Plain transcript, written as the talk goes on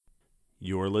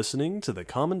You're listening to the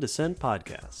Common Descent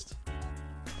Podcast.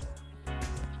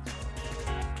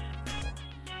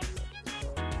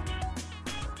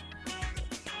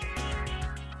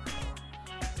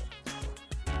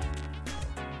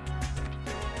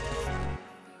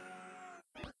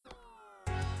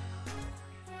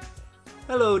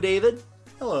 Hello, David.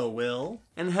 Hello, Will.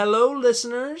 And hello,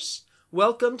 listeners.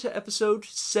 Welcome to episode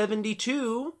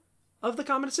 72 of the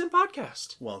Common Descent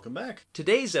Podcast. Welcome back.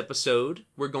 Today's episode,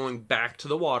 we're going back to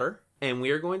the water, and we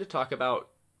are going to talk about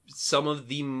some of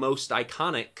the most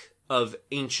iconic of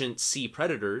ancient sea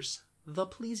predators, the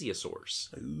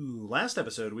Plesiosaurs. Ooh, last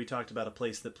episode we talked about a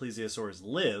place that plesiosaurs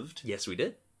lived. Yes, we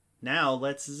did. Now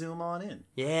let's zoom on in.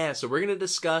 Yeah, so we're going to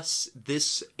discuss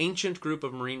this ancient group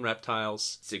of marine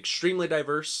reptiles. It's extremely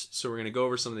diverse, so we're going to go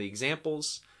over some of the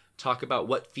examples, talk about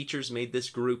what features made this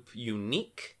group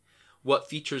unique, what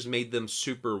features made them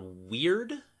super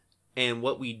weird, and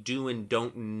what we do and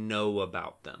don't know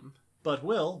about them. But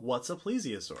Will, what's a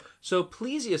plesiosaur? So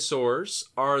plesiosaurs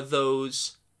are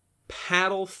those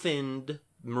paddle-finned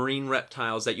marine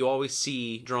reptiles that you always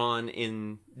see drawn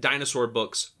in dinosaur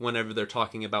books whenever they're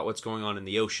talking about what's going on in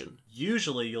the ocean.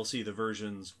 Usually you'll see the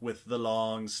versions with the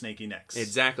long, snaky necks.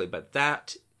 Exactly, but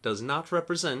that does not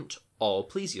represent all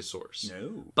plesiosaurs.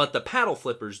 No. But the paddle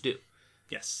flippers do.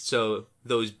 Yes. So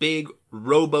those big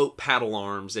rowboat paddle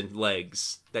arms and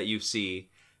legs that you see,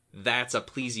 that's a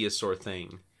plesiosaur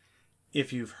thing.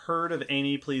 If you've heard of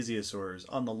any plesiosaurs,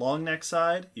 on the long neck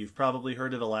side, you've probably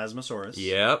heard of Elasmosaurus.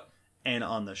 Yep. And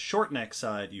on the short neck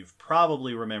side, you've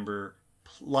probably remember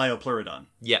Liopleurodon.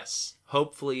 Yes.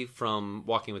 Hopefully from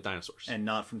Walking with Dinosaurs. And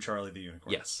not from Charlie the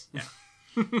Unicorn. Yes. Yeah.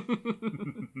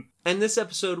 And this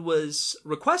episode was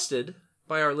requested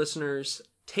by our listeners,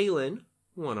 Talon,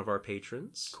 one of our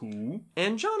patrons, Cool.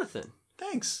 and Jonathan.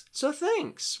 Thanks. So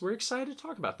thanks. We're excited to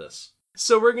talk about this.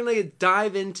 So we're going to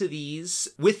dive into these,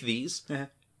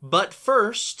 but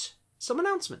first, some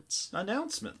announcements.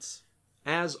 Announcements.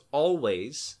 As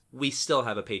always, we still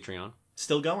have a Patreon.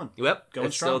 Still going. Yep, Going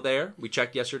it's strong. still there. We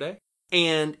checked yesterday.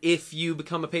 And if you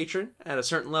become a patron at a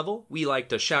certain level, we like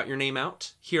to shout your name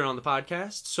out here on the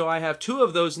podcast. So I have two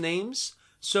of those names.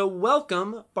 So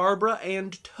welcome, Barbara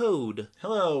and Toad.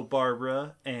 Hello,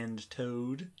 Barbara and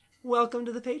Toad. Welcome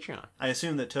to the Patreon. I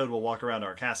assume that Toad will walk around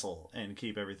our castle and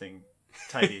keep everything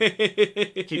tidy.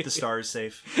 Keep the stars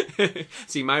safe.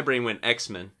 See, my brain went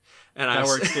X-Men. And That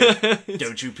works too.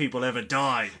 Don't you people ever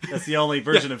die. That's the only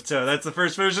version of Toad. That's the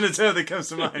first version of Toad that comes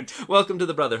to mind. Welcome to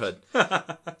the Brotherhood.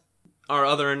 Our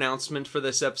other announcement for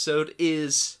this episode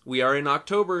is we are in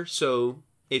October, so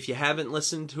if you haven't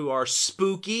listened to our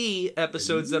spooky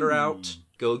episodes that are out,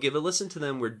 go give a listen to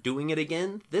them. We're doing it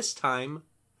again, this time,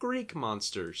 Greek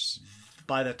monsters.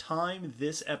 By the time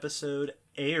this episode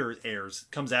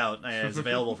comes out, is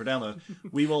available for download,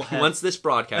 we will have... Once this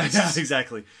broadcast. Yeah,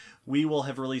 exactly. We will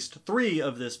have released 3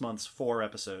 of this month's 4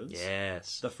 episodes.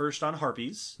 Yes. The first on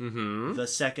harpies, the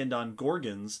second on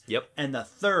gorgons, and the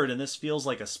third, and this feels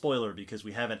like a spoiler because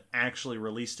we haven't actually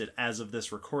released it as of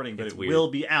this recording, but will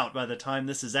be out by the time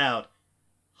this is out,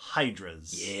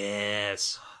 hydras.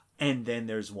 Yes. And then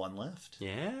there's one left.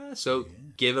 Yeah, so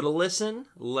give it a listen.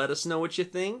 Let us know what you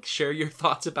think. Share your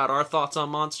thoughts about our thoughts on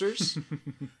monsters.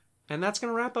 And that's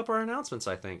going to wrap up our announcements,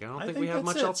 I think. I don't think we have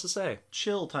much else to say.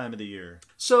 Chill time of the year.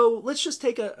 So let's just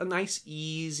take a nice,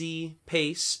 easy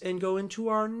pace and go into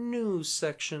our news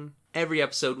section. Every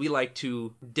episode, we like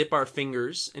to dip our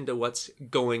fingers into what's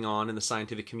going on in the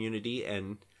scientific community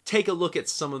and take a look at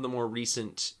some of the more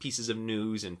recent pieces of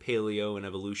news and paleo and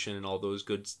evolution and all those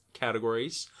good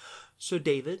categories. So,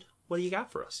 David, what do you got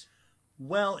for us?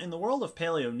 Well, in the world of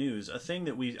paleo news, a thing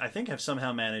that we, I think, have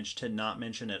somehow managed to not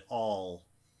mention at all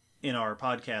in our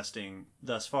podcasting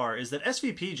thus far is that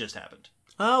SVP just happened.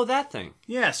 Oh, that thing.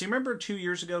 Yeah, so you remember 2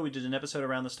 years ago we did an episode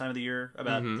around this time of the year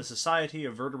about the Society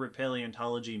of Vertebrate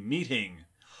Paleontology meeting.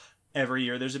 Every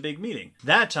year there's a big meeting.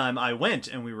 That time I went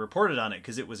and we reported on it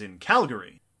because it was in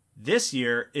Calgary. This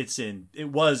year it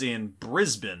was in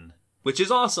Brisbane. Which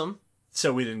is awesome.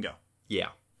 So we didn't go. Yeah.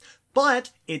 But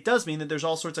it does mean that there's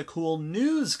all sorts of cool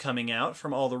news coming out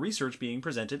from all the research being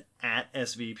presented at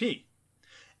SVP.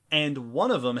 And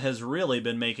one of them has really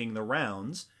been making the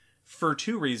rounds for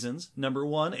 2 reasons. Number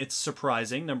 1, it's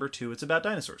surprising. Number 2, it's about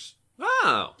dinosaurs.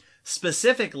 Wow.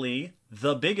 Specifically,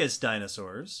 the biggest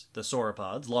dinosaurs, the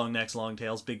sauropods, long necks, long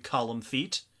tails, big column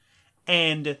feet.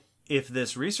 And, if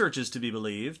this research is to be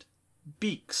believed,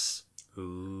 beaks.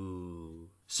 Ooh.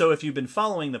 So if you've been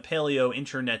following the paleo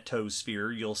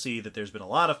internetosphere, you'll see that there's been a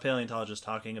lot of paleontologists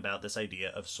talking about this idea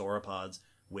of sauropods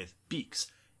with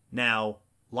beaks. Now,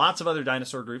 Lots of other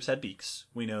dinosaur groups had beaks.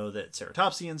 We know that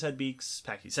ceratopsians had beaks,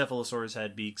 pachycephalosaurs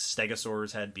had beaks,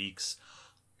 stegosaurs had beaks.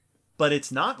 But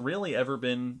it's not really ever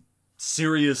been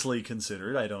seriously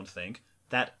considered, I don't think,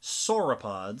 that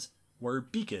sauropods were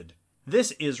beaked.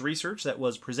 This is research that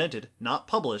was presented, not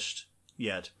published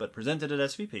yet, but presented at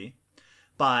SVP,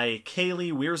 by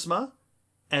Kaylee Wiersma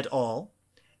et al.,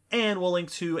 and we'll link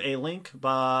to a link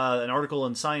by an article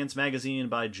in Science Magazine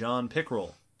by John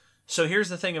Pickrell. So here's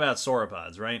the thing about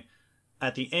sauropods, right?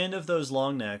 At the end of those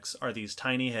long necks are these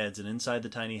tiny heads, and inside the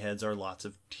tiny heads are lots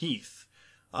of teeth.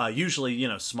 Usually,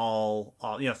 small,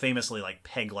 famously like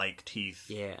peg-like teeth.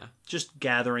 Yeah. Just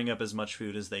gathering up as much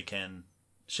food as they can,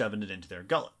 shoving it into their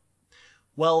gullet.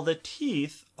 Well, the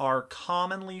teeth are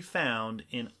commonly found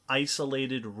in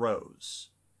isolated rows.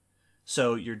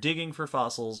 So you're digging for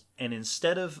fossils, and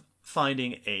instead of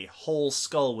finding a whole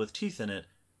skull with teeth in it,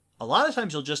 a lot of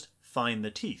times you'll just find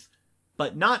the teeth.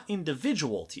 But not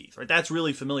individual teeth, right? That's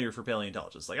really familiar for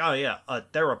paleontologists. Like, oh yeah, a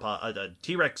theropod, a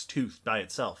T-Rex tooth by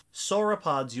itself.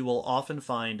 Sauropods, you will often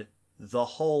find the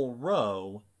whole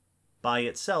row by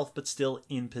itself, but still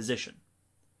in position.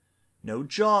 No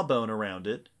jawbone around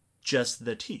it, just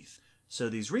the teeth. So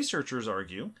these researchers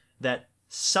argue that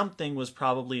something was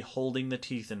probably holding the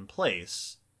teeth in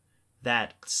place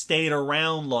that stayed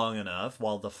around long enough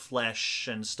while the flesh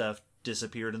and stuff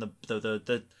disappeared and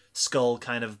the skull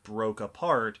kind of broke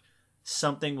apart.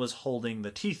 Something was holding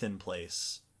the teeth in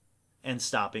place and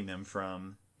stopping them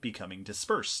from becoming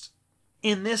dispersed.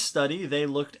 In this study, they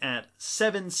looked at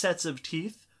 7 sets of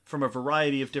teeth from a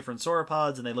variety of different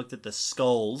sauropods, and they looked at the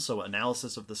skulls, so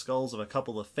analysis of the skulls of a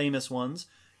couple of famous ones,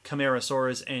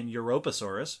 Camarasaurus and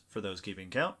Europasaurus, for those keeping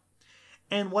count.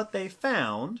 And what they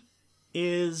found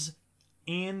is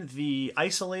in the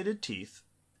isolated teeth,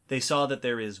 they saw that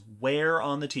there is wear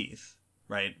on the teeth,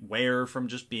 right? Wear from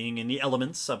just being in the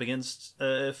elements up against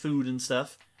food and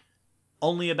stuff,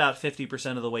 only about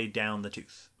 50% of the way down the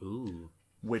tooth. Ooh.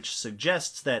 Which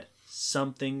suggests that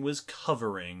something was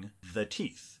covering the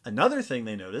teeth. Another thing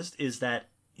they noticed is that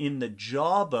in the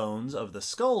jawbones of the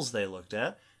skulls they looked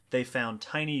at, they found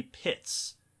tiny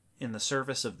pits in the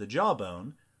surface of the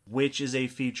jawbone, which is a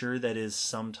feature that is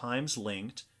sometimes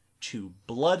linked to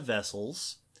blood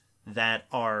vessels that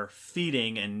are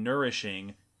feeding and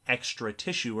nourishing extra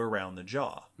tissue around the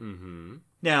jaw. Mm-hmm.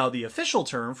 Now, the official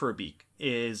term for a beak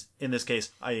is, in this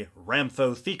case, a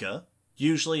rhamphotheca,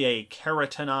 usually a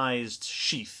keratinized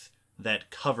sheath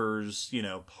that covers,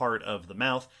 part of the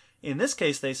mouth. In this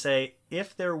case, they say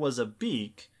if there was a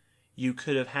beak, you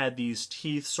could have had these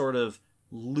teeth sort of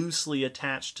loosely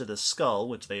attached to the skull,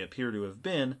 which they appear to have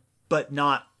been, but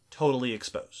not totally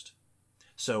exposed.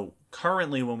 So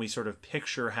currently, when we sort of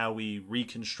picture how we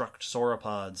reconstruct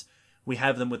sauropods, we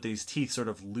have them with these teeth sort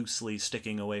of loosely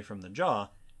sticking away from the jaw.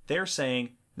 They're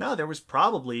saying, no, there was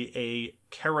probably a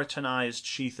keratinized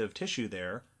sheath of tissue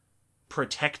there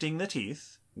protecting the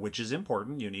teeth, which is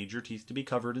important. You need your teeth to be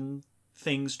covered in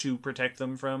things to protect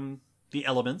them from the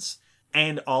elements,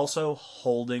 and also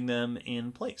holding them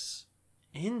in place.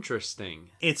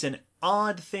 Interesting. It's an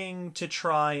odd thing to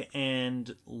try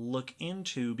and look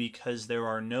into because there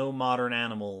are no modern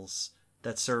animals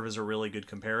that serve as a really good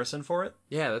comparison for it.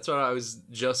 Yeah, that's what I was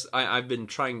I've been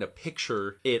trying to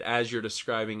picture it as you're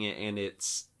describing it, and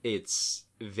it's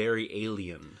very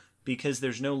alien. Because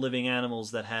there's no living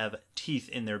animals that have teeth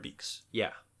in their beaks.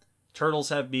 Yeah. Turtles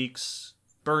have beaks,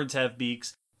 birds have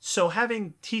beaks, so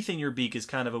having teeth in your beak is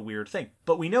kind of a weird thing.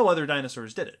 But we know other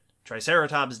dinosaurs did it.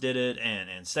 Triceratops did it,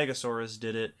 and Stegosaurus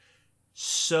did it.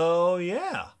 So,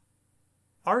 yeah.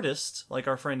 Artists, like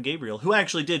our friend Gabriel, who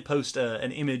actually did post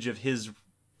an image of his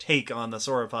take on the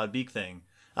sauropod beak thing,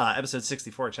 episode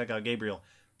 64, check out Gabriel,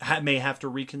 may have to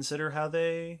reconsider how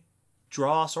they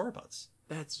draw sauropods.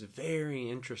 That's very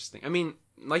interesting. I mean,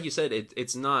 like you said,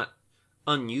 it's not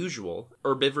unusual.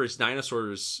 Herbivorous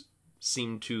dinosaurs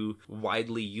seem to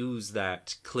widely use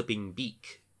that clipping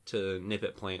beak to nip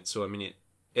at plants. So, I mean,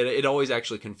 it always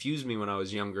actually confused me when I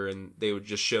was younger, and they would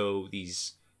just show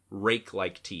these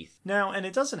rake-like teeth. Now, and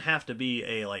it doesn't have to be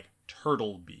a,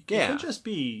 turtle beak. Yeah. It can just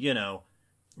be,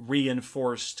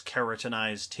 reinforced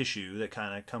keratinized tissue that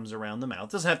kind of comes around the mouth.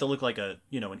 It doesn't have to look like an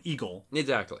eagle.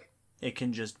 Exactly. It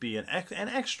can just be an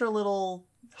extra little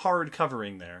hard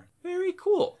covering there. Very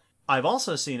cool. I've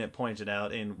also seen it pointed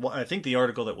out in, I think, the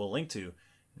article that we'll link to,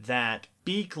 that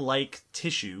beak-like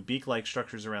tissue, beak-like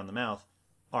structures around the mouth,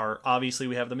 are, obviously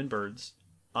we have them in birds,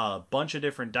 a bunch of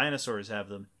different dinosaurs have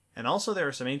them, and also there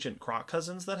are some ancient croc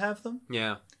cousins that have them.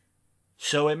 Yeah.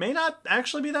 So it may not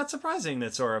actually be that surprising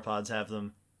that sauropods have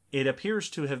them. It appears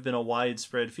to have been a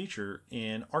widespread feature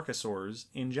in archosaurs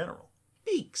in general.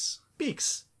 Beaks.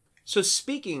 Beaks. So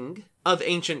speaking of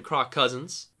ancient croc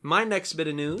cousins, my next bit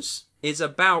of news is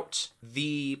about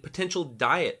the potential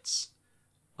diets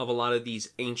of a lot of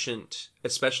these ancient,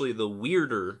 especially the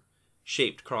weirder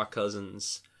shaped croc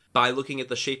cousins, by looking at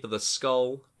the shape of the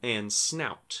skull and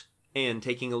snout and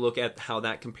taking a look at how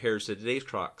that compares to today's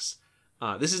crocs.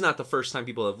 This is not the first time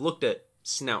people have looked at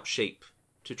snout shape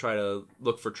to try to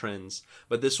look for trends,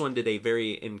 but this one did a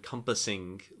very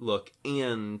encompassing look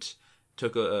and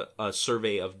took a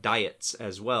survey of diets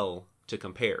as well to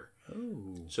compare.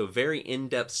 Oh. So very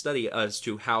in-depth study as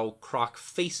to how croc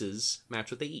faces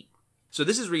match what they eat. So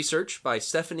this is research by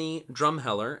Stephanie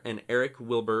Drumheller and Eric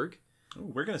Wilberg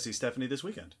Ooh, we're going to see Stephanie this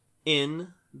weekend.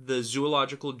 in the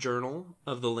Zoological Journal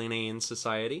of the Linnaean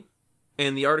Society.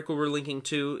 And the article we're linking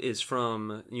to is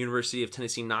from University of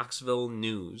Tennessee Knoxville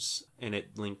News, and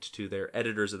it linked to their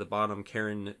editors at the bottom,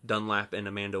 Karen Dunlap and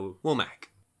Amanda Womack.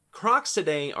 Crocs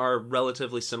today are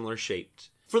relatively similar shaped,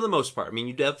 for the most part. I mean,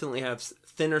 you definitely have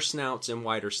thinner snouts and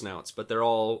wider snouts, but they're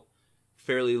all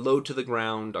fairly low to the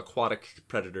ground aquatic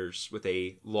predators with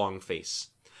a long face.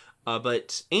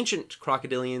 But ancient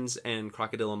crocodilians and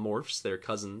crocodilomorphs, their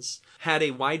cousins, had a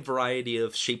wide variety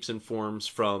of shapes and forms,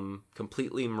 from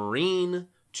completely marine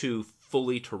to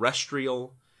fully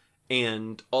terrestrial,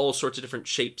 and all sorts of different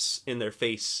shapes in their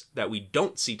face that we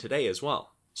don't see today as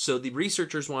well. So the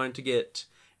researchers wanted to get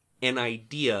an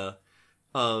idea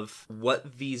of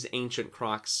what these ancient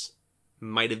crocs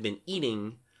might have been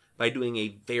eating by doing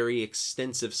a very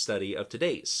extensive study of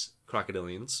today's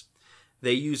crocodilians.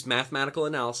 They used mathematical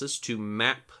analysis to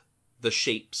map the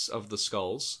shapes of the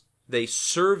skulls. They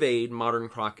surveyed modern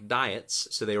croc diets,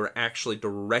 so they were actually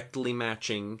directly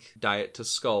matching diet to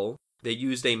skull. They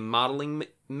used a modeling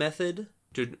method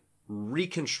to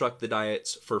reconstruct the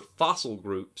diets for fossil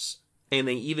groups, and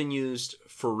they even used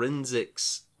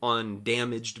forensics on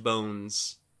damaged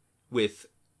bones with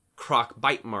croc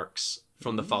bite marks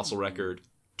from the fossil record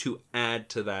to add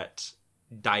to that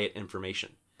diet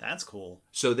information. That's cool.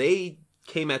 So they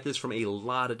came at this from a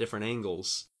lot of different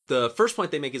angles. The first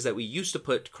point they make is that we used to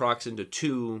put crocs into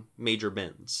two major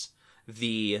bins: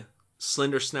 the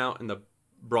slender snout and the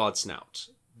broad snout,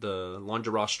 the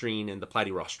longirostrine and the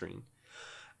platyrostrine.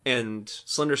 And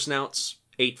slender snouts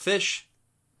ate fish,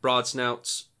 broad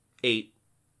snouts ate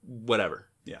whatever.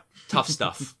 Yeah. Tough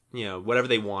stuff. Whatever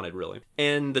they wanted, really.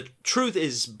 And the truth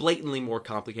is blatantly more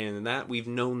complicated than that. We've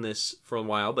known this for a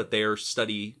while, but their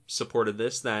study supported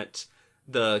this, that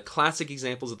the classic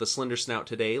examples of the slender snout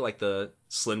today, like the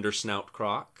slender snout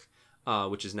croc,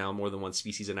 which is now more than one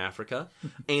species in Africa,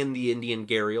 and the Indian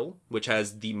gharial, which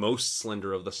has the most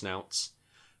slender of the snouts,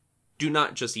 do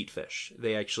not just eat fish.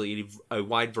 They actually eat a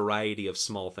wide variety of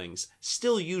small things.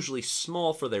 Still usually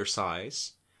small for their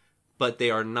size, but they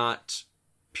are not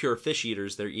pure fish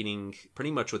eaters. They're eating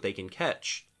pretty much what they can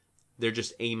catch. They're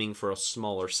just aiming for a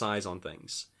smaller size on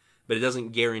things. But it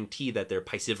doesn't guarantee that they're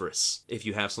piscivorous if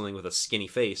you have something with a skinny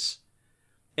face.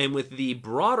 And with the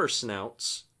broader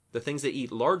snouts, the things that eat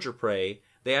larger prey,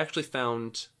 they actually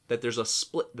found that there's a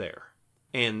split there.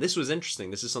 And this was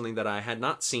interesting. This is something that I had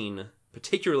not seen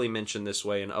particularly mentioned this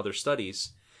way in other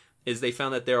studies, is they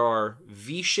found that there are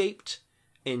V-shaped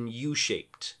and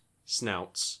U-shaped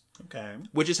snouts. Okay.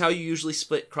 Which is how you usually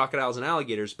split crocodiles and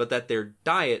alligators, but that their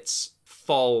diets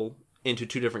fall into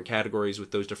two different categories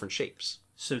with those different shapes.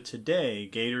 So today,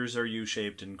 gators are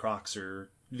U-shaped and crocs are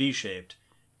V-shaped.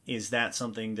 Is that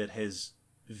something that has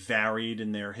varied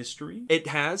in their history? It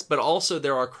has, but also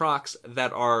there are crocs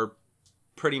that are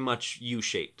pretty much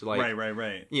U-shaped. Like,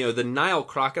 Right. The Nile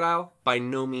crocodile by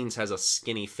no means has a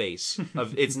skinny face.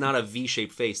 It's not a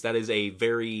V-shaped face. That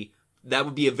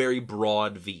would be a very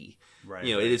broad V. Right.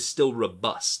 It is still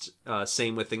robust.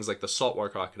 Same with things like the saltwater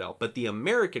crocodile. But the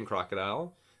American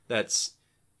crocodile, that's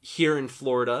here in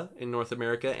Florida, in North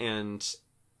America, and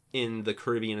in the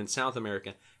Caribbean and South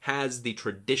America, has the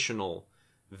traditional,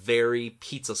 very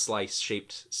pizza slice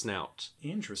shaped snout.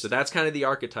 Interesting. So that's kind of the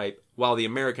archetype, while the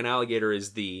American alligator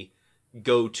is the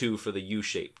go-to for the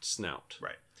U-shaped snout.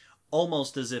 Right.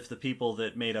 Almost as if the people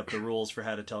that made up the rules for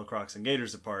how to tell crocs and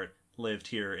gators apart lived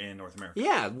here in North America.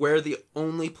 Yeah, where the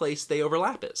only place they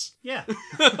overlap is. Yeah.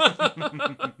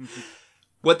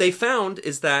 What they found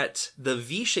is that the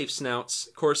V-shaped snouts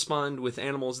correspond with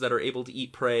animals that are able to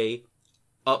eat prey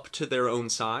up to their own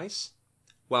size,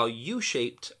 while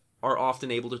U-shaped are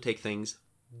often able to take things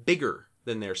bigger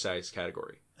than their size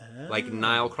category. Like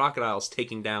Nile crocodiles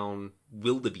taking down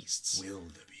wildebeests.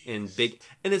 And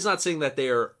it's not saying that they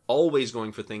are always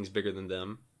going for things bigger than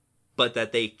them, but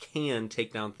that they can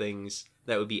take down things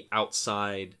that would be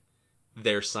outside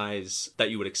their size that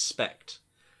you would expect.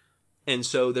 And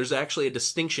so there's actually a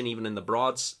distinction even in the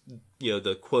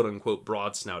the quote-unquote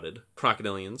broad-snouted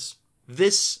crocodilians.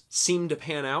 This seemed to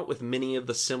pan out with many of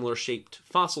the similar-shaped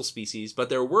fossil species, but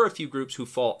there were a few groups who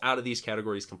fall out of these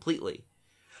categories completely.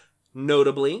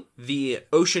 Notably, the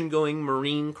ocean-going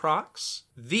marine crocs.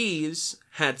 These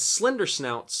had slender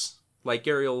snouts, like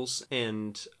gharials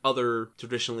and other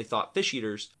traditionally thought fish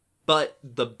eaters, but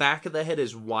the back of the head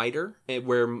is wider,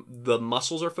 where the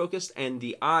muscles are focused, and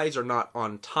the eyes are not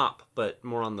on top, but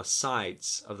more on the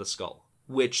sides of the skull,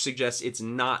 which suggests it's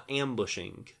not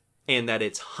ambushing, and that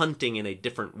it's hunting in a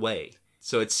different way.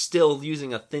 So it's still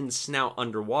using a thin snout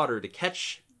underwater to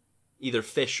catch either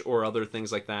fish or other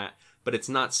things like that, but it's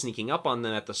not sneaking up on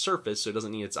them at the surface, so it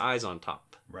doesn't need its eyes on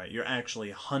top. Right, you're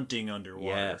actually hunting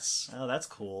underwater. Yes. Oh, that's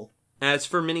cool. As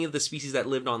for many of the species that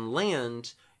lived on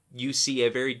land, you see a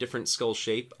very different skull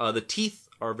shape. The teeth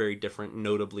are very different,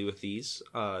 notably with these.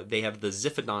 They have the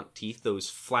xiphidont teeth, those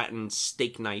flattened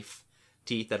steak knife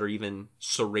teeth that are even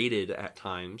serrated at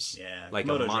times. Yeah, like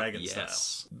Komodo a dragon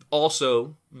style.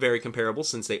 Also very comparable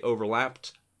since they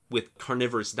overlapped with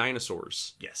carnivorous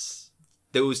dinosaurs. Yes.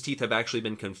 Those teeth have actually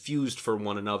been confused for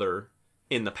one another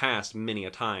in the past many a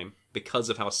time because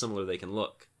of how similar they can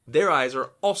look. Their eyes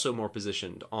are also more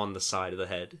positioned on the side of the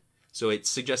head, so it's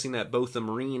suggesting that both the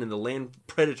marine and the land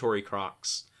predatory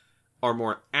crocs are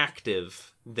more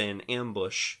active than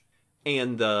ambush,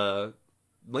 and the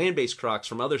land-based crocs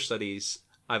from other studies,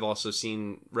 I've also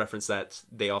seen reference that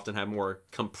they often have more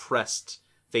compressed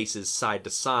faces side to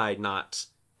side, not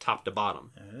top to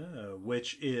bottom.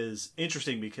 Which is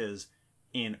interesting because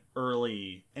in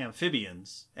early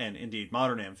amphibians, and indeed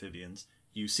modern amphibians,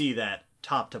 you see that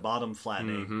top to bottom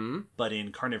flattening, but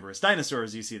in carnivorous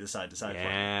dinosaurs you see the side to side flattening.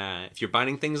 Yeah, if you're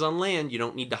biting things on land, you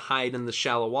don't need to hide in the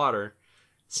shallow water,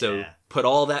 so Yeah. put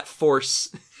all that force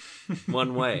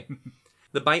one way.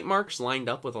 The bite marks lined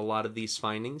up with a lot of these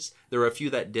findings. There were a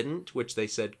few that didn't, which they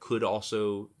said could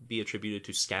also be attributed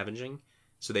to scavenging,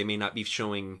 so they may not be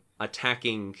showing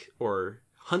attacking or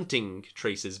hunting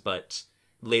traces, but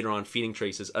later on feeding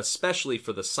traces, especially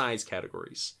for the size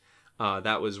categories.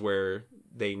 That was where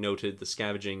they noted the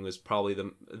scavenging was probably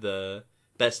the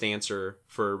best answer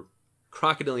for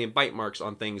crocodilian bite marks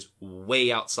on things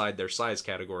way outside their size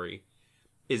category,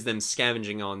 is them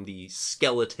scavenging on the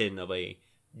skeleton of a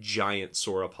giant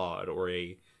sauropod or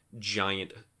a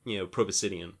giant,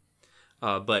 proboscidean.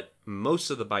 But most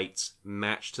of the bites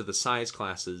match to the size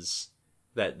classes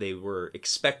that they were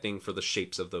expecting for the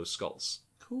shapes of those skulls.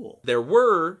 Cool. There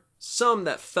were some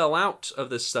that fell out of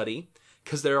this study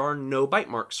because there are no bite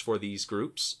marks for these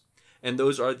groups, and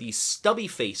those are the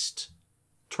stubby-faced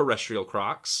terrestrial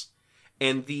crocs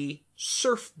and the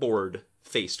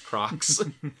surfboard-faced crocs.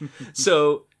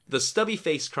 So the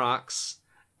stubby-faced crocs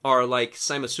are like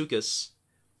Cymosuchus,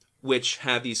 which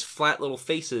have these flat little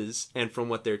faces, and from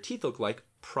what their teeth look like,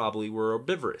 probably were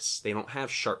herbivorous. They don't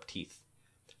have sharp teeth.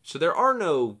 So there are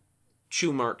no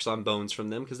chew marks on bones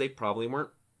from them because they probably weren't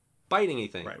biting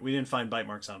anything. Right, we didn't find bite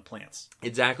marks on plants.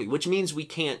 Exactly, which means we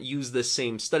can't use this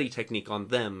same study technique on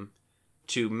them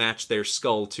to match their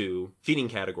skull to feeding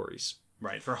categories.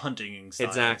 Right, for hunting styles.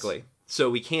 Exactly. So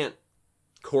we can't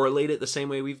correlate it the same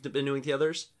way we've been doing with the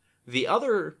others. The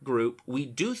other group we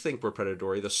do think were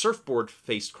predatory, the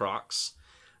surfboard-faced crocs.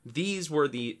 There's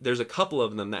a couple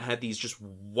of them that had these just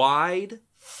wide,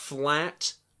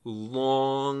 flat,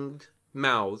 long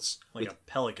mouths. Like with a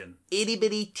pelican.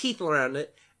 itty-bitty teeth around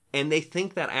it. And they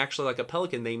think that actually, like a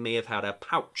pelican, they may have had a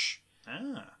pouch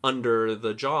under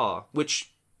the jaw,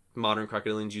 which modern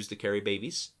crocodilians use to carry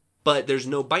babies. But there's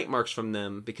no bite marks from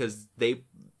them because they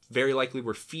very likely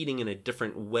were feeding in a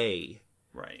different way.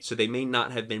 Right. So they may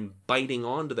not have been biting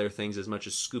onto their things as much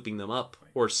as scooping them up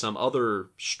or some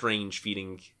other strange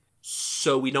feeding.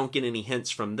 So we don't get any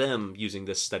hints from them using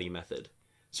this study method.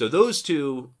 So those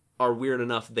two are weird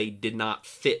enough they did not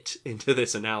fit into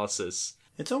this analysis.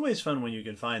 It's always fun when you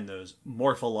can find those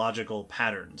morphological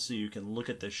patterns. So you can look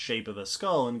at the shape of a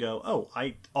skull and go, oh,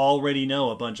 I already know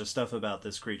a bunch of stuff about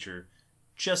this creature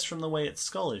just from the way its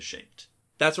skull is shaped.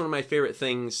 That's one of my favorite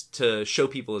things to show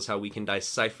people is how we can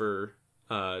decipher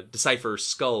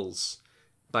skulls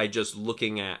by just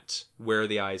looking at where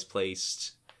the eye's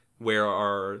placed, where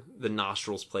are the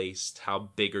nostrils placed, how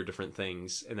big are different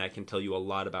things, and that can tell you a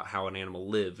lot about how an animal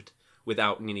lived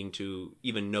without needing to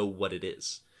even know what it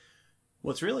is.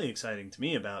 What's really exciting to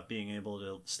me about being able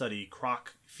to study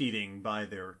croc feeding by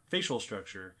their facial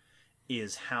structure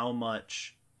is how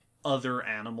much other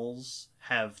animals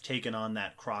have taken on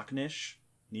that croc niche,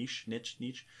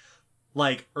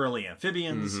 like early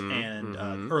amphibians and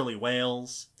early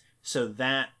whales. So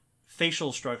that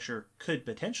facial structure could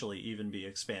potentially even be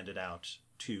expanded out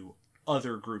to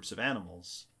other groups of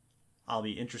animals. I'll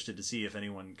be interested to see if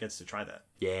anyone gets to try that.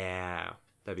 Yeah,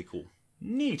 that'd be cool.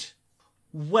 Neat.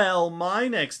 Well, my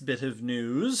next bit of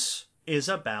news is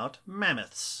about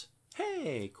mammoths.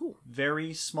 Hey, cool.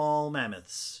 Very small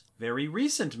mammoths. Very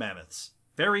recent mammoths.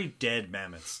 Very dead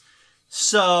mammoths.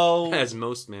 So... As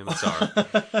most mammoths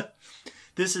are.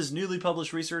 This is newly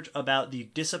published research about the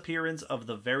disappearance of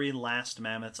the very last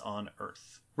mammoths on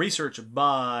Earth. Research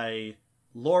by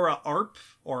Laura Arp,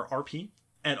 or Arpy,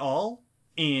 et al.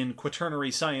 In Quaternary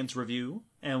Science Review,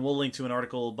 and we'll link to an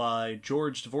article by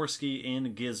George Dvorsky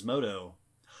in Gizmodo.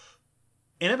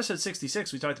 In episode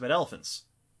 66, we talked about elephants.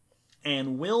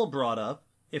 And Will brought up,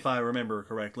 if I remember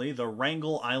correctly, the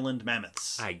Wrangel Island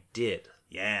mammoths. I did.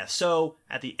 Yeah, so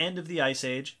at the end of the Ice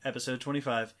Age, episode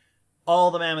 25,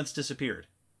 all the mammoths disappeared,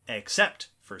 except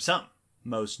for some.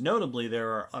 Most notably,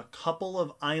 there are a couple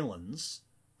of islands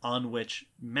on which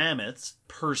mammoths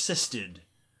persisted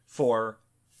for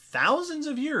thousands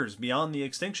of years beyond the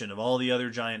extinction of all the other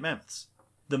giant mammoths.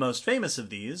 The most famous of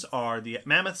these are the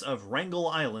mammoths of Wrangel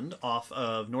Island off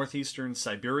of northeastern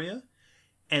Siberia.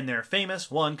 And they're famous,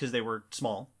 one, because they were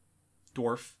small,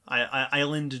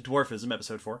 island dwarfism,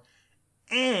 episode 4,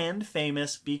 and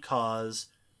famous because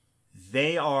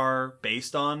they are,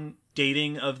 based on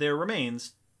dating of their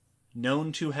remains,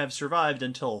 known to have survived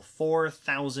until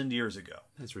 4,000 years ago.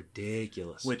 That's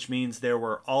ridiculous. Which means there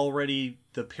were already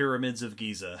the pyramids of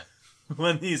Giza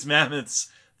when these mammoths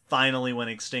finally went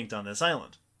extinct on this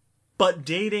island. But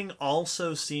dating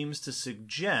also seems to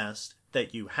suggest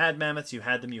that you had mammoths, you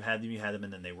had them,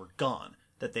 and then they were gone.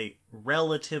 That they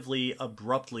relatively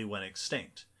abruptly went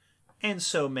extinct. And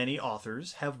so many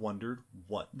authors have wondered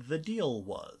what the deal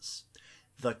was.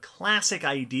 The classic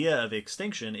idea of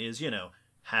extinction is,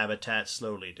 habitat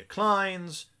slowly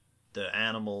declines, the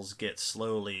animals get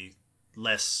slowly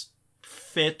less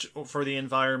fit for the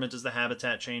environment as the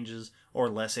habitat changes, or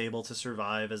less able to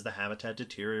survive as the habitat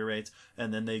deteriorates,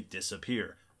 and then they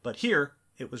disappear. But here,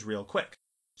 it was real quick.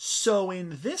 So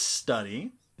in this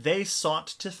study, they sought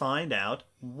to find out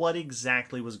what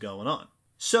exactly was going on.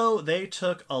 So they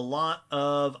took a lot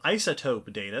of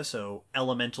isotope data, so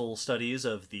elemental studies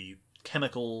of the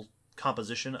chemical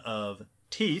composition of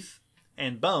teeth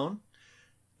and bone.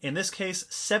 In this case,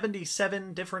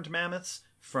 77 different mammoths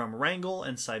from Wrangel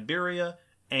and Siberia,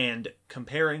 and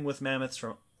comparing with mammoths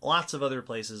from lots of other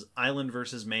places, island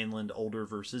versus mainland, older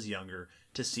versus younger,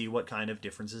 to see what kind of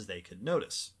differences they could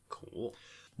notice. Cool.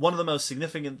 One of the most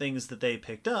significant things that they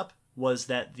picked up was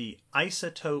that the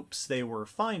isotopes they were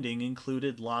finding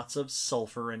included lots of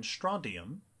sulfur and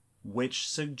strontium, which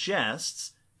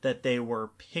suggests that they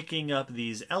were picking up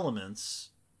these elements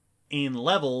in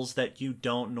levels that you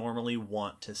don't normally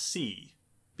want to see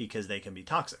because they can be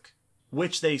toxic.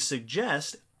 Which they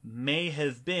suggest may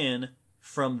have been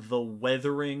from the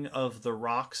weathering of the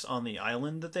rocks on the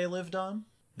island that they lived on.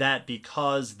 That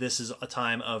because this is a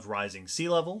time of rising sea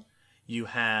level, you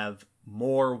have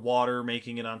more water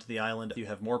making it onto the island, you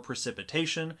have more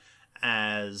precipitation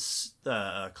as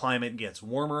the climate gets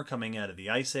warmer coming out of the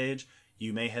Ice Age,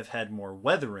 you may have had more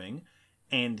weathering,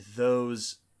 and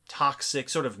those toxic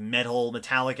sort of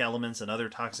metallic elements and other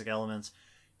toxic elements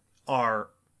are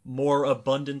more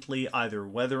abundantly either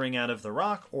weathering out of the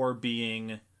rock or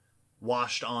being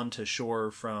washed onto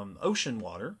shore from ocean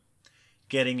water,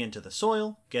 getting into the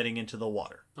soil, getting into the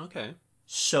water. Okay.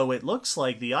 So it looks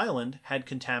like the island had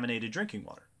contaminated drinking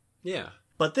water. Yeah.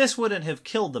 But this wouldn't have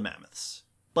killed the mammoths.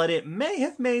 But it may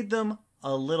have made them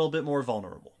a little bit more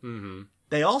vulnerable. Mm-hmm.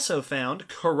 They also found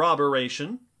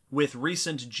corroboration with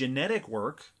recent genetic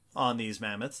work on these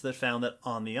mammoths that found that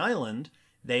on the island,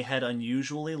 they had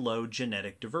unusually low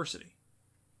genetic diversity.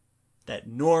 That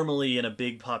normally in a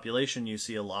big population you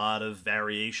see a lot of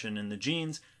variation in the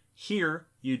genes. Here,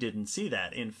 you didn't see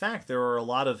that. In fact, there are a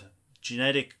lot of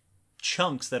genetic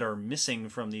chunks that are missing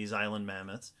from these island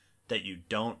mammoths that you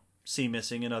don't see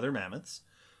missing in other mammoths.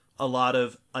 A lot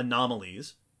of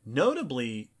anomalies.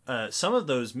 Notably, some of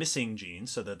those missing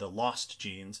genes, so that the lost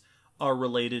genes, are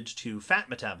related to fat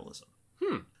metabolism.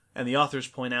 And the authors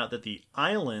point out that the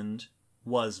island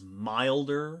was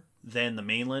milder than the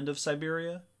mainland of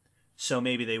Siberia, so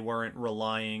maybe they weren't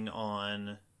relying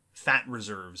on fat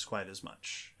reserves quite as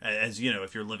much as,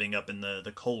 if you're living up in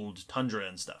the cold tundra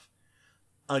and stuff.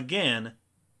 Again,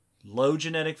 low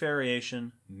genetic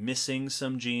variation, missing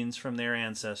some genes from their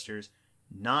ancestors,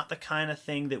 not the kind of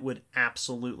thing that would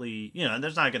absolutely,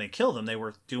 that's not going to kill them. They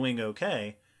were doing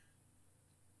okay.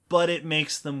 But it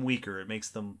makes them weaker. It makes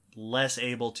them less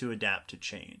able to adapt to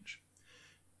change.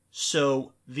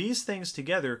 So these things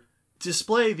together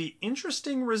display the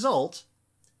interesting result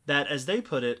that, as they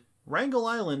put it, Wrangel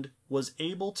Island was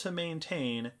able to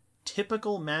maintain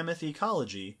typical mammoth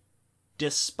ecology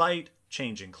despite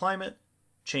changing climate,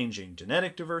 changing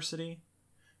genetic diversity,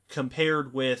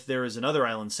 compared with, there is another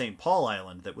island, St. Paul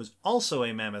Island, that was also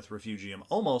a mammoth refugium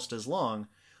almost as long,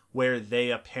 where they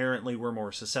apparently were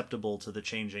more susceptible to the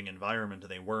changing environment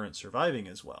and they weren't surviving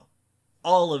as well.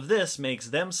 All of this makes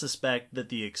them suspect that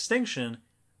the extinction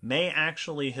may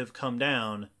actually have come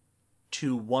down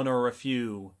to one or a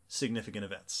few significant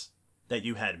events. That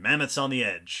you had mammoths on the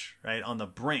edge, right, on the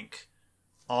brink,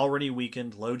 already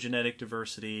weakened, low genetic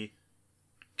diversity,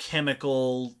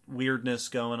 chemical weirdness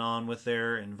going on with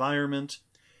their environment,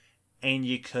 and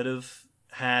you could have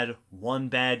had one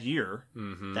bad year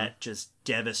that just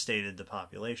devastated the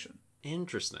population.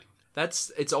 Interesting.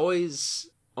 It's always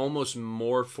almost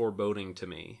more foreboding to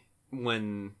me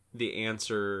when the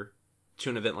answer to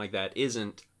an event like that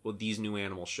isn't, well, these new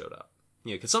animals showed up.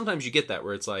 You know, because sometimes you get that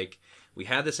where it's like, we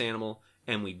had this animal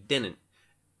and we didn't.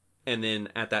 And then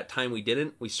at that time we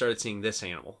didn't, we started seeing this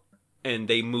animal. And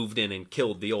they moved in and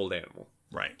killed the old animal.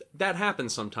 Right. That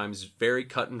happens sometimes, very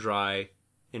cut and dry,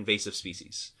 invasive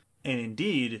species. And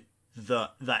indeed,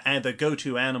 the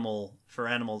go-to animal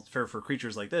for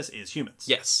creatures like this is humans.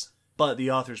 Yes. But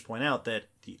the authors point out that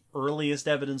the earliest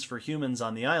evidence for humans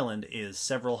on the island is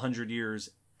several hundred years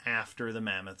after the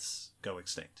mammoths go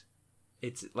extinct.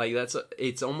 It's like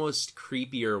it's almost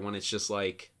creepier when it's just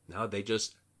like, no,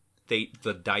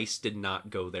 the dice did not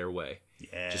go their way.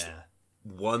 Yeah. Just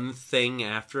one thing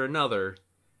after another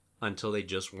until they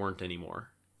just weren't anymore.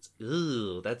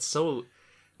 Ooh, that's so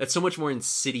much more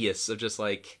insidious of just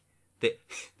like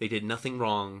they did nothing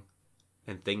wrong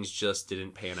and things just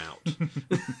didn't pan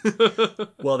out.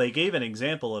 Well, they gave an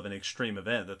example of an extreme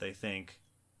event that they think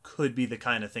could be the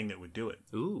kind of thing that would do it.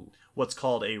 Ooh. What's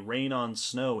called a rain on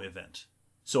snow event.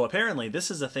 So apparently this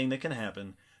is a thing that can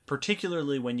happen,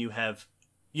 particularly when you have,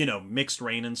 mixed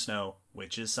rain and snow,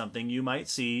 which is something you might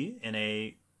see in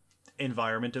a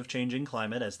environment of changing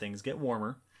climate as things get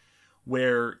warmer,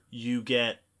 where you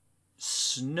get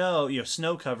snow,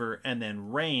 snow cover, and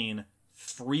then rain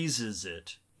freezes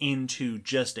it into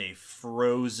just a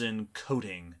frozen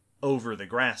coating over the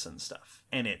grass and stuff.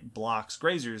 And it blocks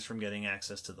grazers from getting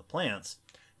access to the plants.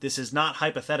 This is not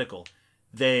hypothetical.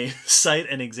 They cite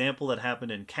an example that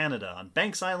happened in Canada, on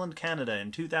Banks Island, Canada,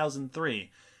 in 2003,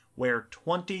 where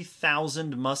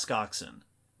 20,000 muskoxen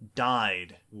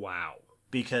died. Wow.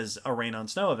 Because a rain on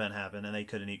snow event happened and they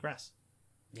couldn't eat grass.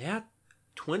 Yeah,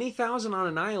 20,000 on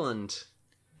an island.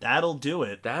 That'll do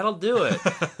it. That'll do it.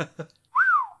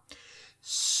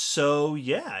 So,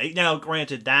 yeah. Now,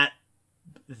 granted, that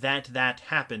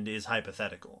happened is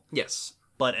hypothetical. Yes.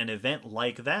 But an event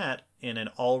like that, in an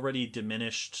already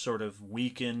diminished, sort of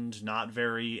weakened, not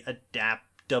very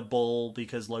adaptable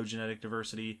because low genetic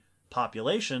diversity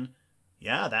population,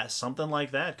 yeah, something like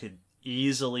that could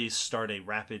easily start a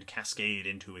rapid cascade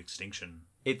into extinction.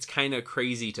 It's kind of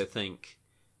crazy to think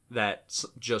that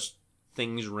just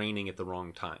things raining at the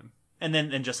wrong time.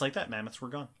 And just like that, mammoths were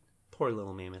gone. Poor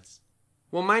little mammoths.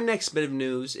 Well, my next bit of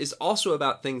news is also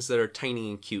about things that are tiny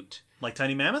and cute. Like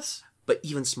tiny mammoths? But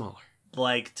even smaller.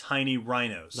 Like tiny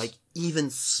rhinos. Like even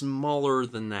smaller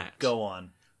than that. Go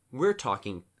on. We're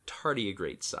talking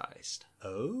tardigrade sized.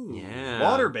 Oh. Yeah.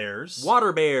 Water bears.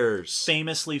 Water bears.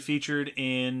 Famously featured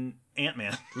in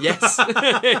Ant-Man. Yes.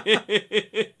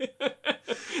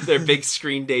 Their big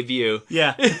screen debut.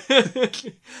 Yeah.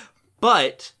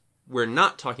 But we're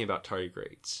not talking about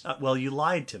tardigrades. Well, you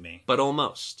lied to me. But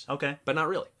almost. Okay. But not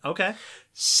really. Okay.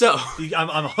 So.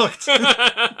 I'm hooked.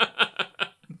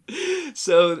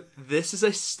 So this is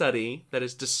a study that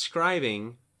is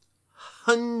describing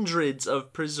hundreds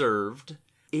of preserved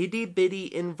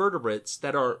itty-bitty invertebrates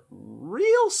that are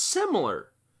real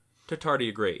similar to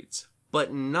tardigrades,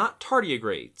 but not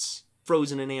tardigrades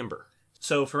frozen in amber.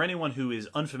 So for anyone who is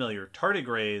unfamiliar,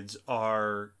 tardigrades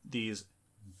are these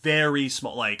very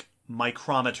small, like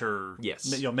micrometer,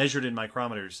 yes, measured in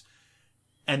micrometers,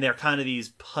 and they're kind of these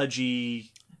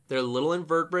pudgy. They're little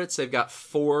invertebrates. They've got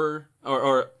four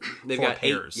they've got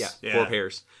pairs. 8. Yeah, 4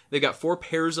 pairs. They've got 4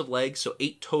 pairs of legs, so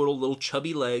 8 total little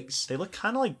chubby legs. They look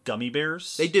kind of like gummy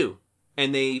bears. They do.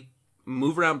 And they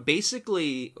move around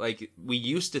basically like we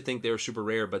used to think they were super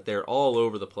rare, but they're all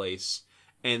over the place.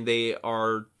 And they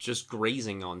are just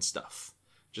grazing on stuff.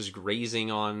 Just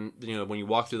grazing on, when you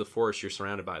walk through the forest, you're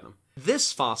surrounded by them.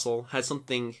 This fossil has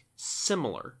something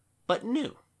similar, but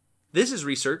new. This is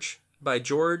research by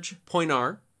George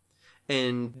Poinar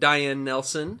and Diane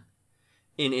Nelson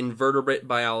in Invertebrate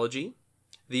Biology.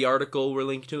 The article we're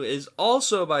linked to is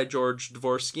also by George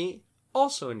Dvorsky,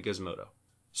 also in Gizmodo.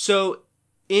 So,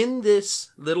 in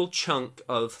this little chunk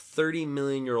of 30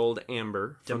 million year old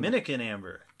amber, Dominican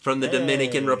amber. From the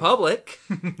Dominican Republic,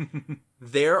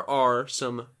 there are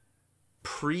some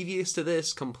previous to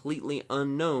this completely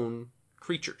unknown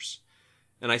creatures.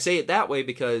 And I say it that way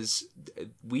because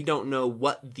we don't know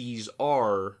what these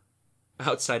are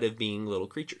outside of being little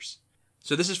creatures.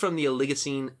 So this is from the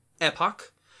Oligocene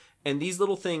epoch. And these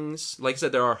little things, like I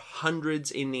said, there are hundreds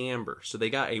in the amber. So they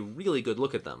got a really good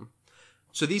look at them.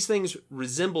 So these things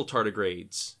resemble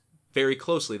tardigrades very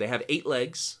closely. They have 8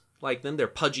 legs like them. They're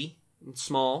pudgy and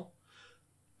small,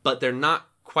 but they're not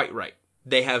quite right.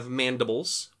 They have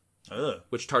mandibles,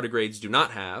 which tardigrades do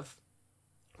not have.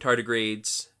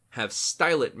 Tardigrades have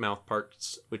stylet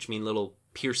mouthparts, which mean little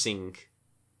piercing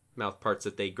mouthparts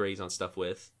that they graze on stuff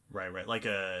with. Right. Like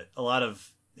a lot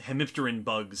of hemipteran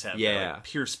bugs have like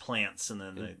pierce plants and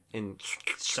then they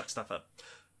suck stuff up.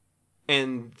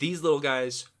 And these little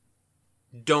guys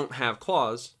don't have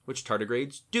claws, which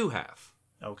tardigrades do have.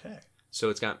 Okay. So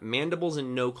it's got mandibles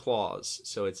and no claws.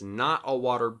 So it's not a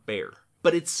water bear.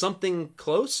 But it's something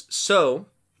close, so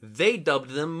they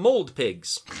dubbed them mold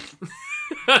pigs.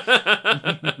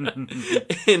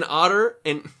 in honor,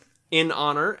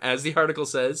 as the article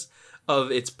says,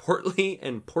 of its portly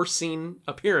and porcine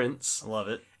appearance. I love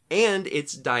it. And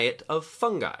its diet of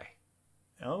fungi.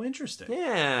 Oh, interesting.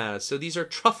 Yeah, so these are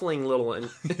truffling little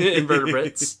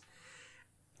invertebrates.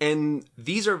 And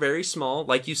these are very small.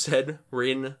 Like you said, we're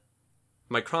in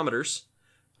micrometers.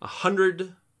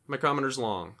 100 micrometers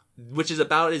long, which is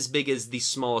about as big as the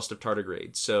smallest of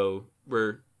tardigrades. So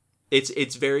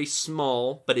it's very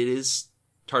small, but it is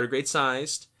tardigrade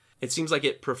sized. It seems like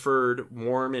it preferred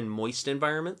warm and moist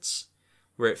environments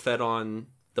where it fed on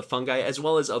the fungi as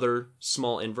well as other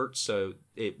small inverts. So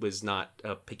it was not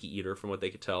a picky eater from what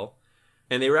they could tell.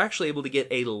 And they were actually able to get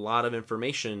a lot of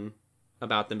information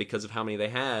about them because of how many they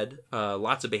had.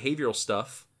 Lots of behavioral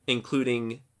stuff,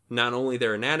 including not only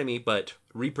their anatomy, but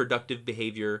reproductive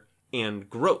behavior and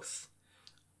growth.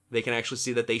 They can actually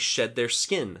see that they shed their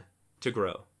skin to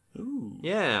grow. Ooh.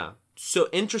 Yeah. So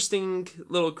interesting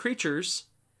little creatures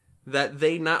that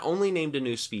they not only named a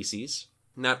new species,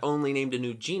 not only named a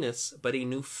new genus, but a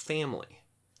new family.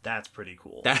 That's pretty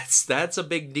cool. That's a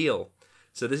big deal.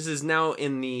 So this is now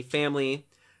in the family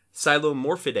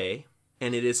Silomorphidae,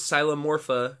 and it is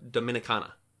Silomorpha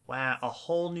dominicana. Wow, a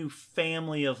whole new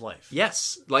family of life.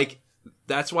 Yes, like,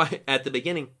 that's why at the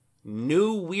beginning,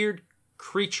 new weird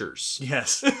creatures.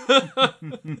 Yes.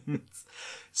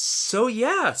 So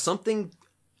yeah, something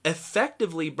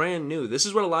effectively brand new. This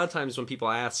is what a lot of times when people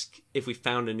ask if we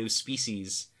found a new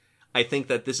species, I think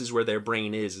that this is where their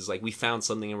brain is like, we found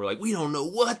something and we're like, we don't know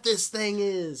what this thing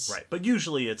is. Right, but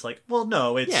usually it's like, well,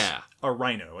 no, it's a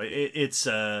rhino. It's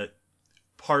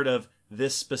part of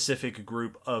this specific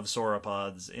group of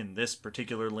sauropods in this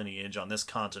particular lineage on this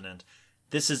continent.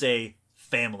 This is a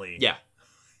family. Yeah.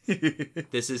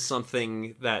 This is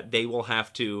something that they will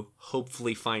have to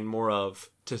hopefully find more of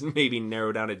to maybe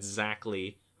narrow down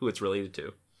exactly who it's related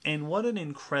to. And what an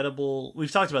incredible...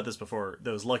 We've talked about this before,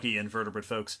 those lucky invertebrate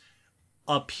folks.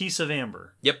 A piece of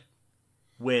amber. Yep.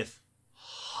 With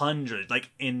hundreds,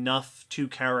 like enough to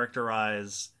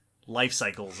characterize life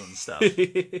cycles and stuff.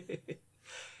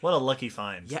 What a lucky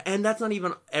find. Yeah, and that's not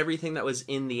even everything that was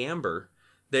in the amber.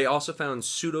 They also found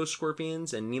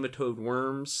pseudoscorpions and nematode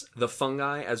worms, the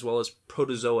fungi, as well as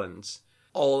protozoans,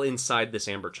 all inside this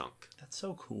amber chunk. That's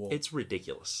so cool. It's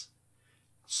ridiculous.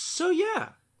 So yeah,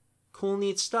 cool,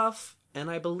 neat stuff. And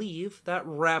I believe that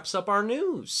wraps up our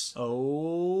news.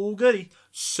 Oh, goody.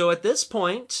 So at this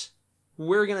point,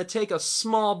 we're going to take a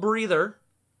small breather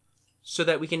so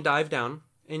that we can dive down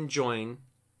and join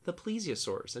the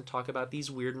Plesiosaurs and talk about these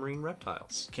weird marine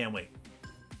reptiles. Can't wait.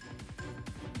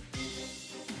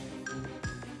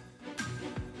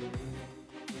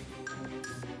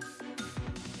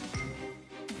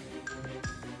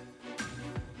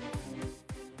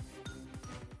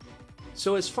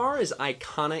 So as far as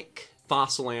iconic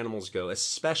fossil animals go,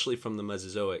 especially from the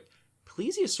Mesozoic,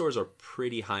 plesiosaurs are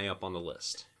pretty high up on the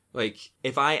list. Like,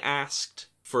 if I asked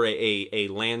for a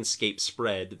landscape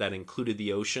spread that included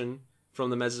the ocean from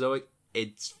the Mesozoic,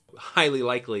 it's highly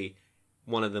likely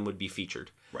one of them would be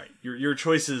featured. Right. Your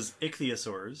choice is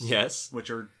ichthyosaurs. Yes. Which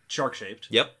are shark-shaped.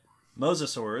 Yep.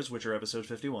 Mosasaurs, which are episode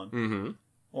 51. Mm-hmm.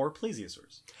 Or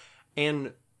plesiosaurs.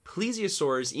 And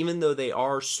plesiosaurs, even though they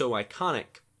are so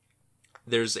iconic,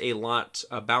 there's a lot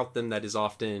about them that is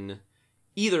often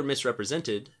either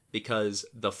misrepresented because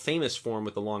the famous form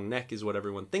with the long neck is what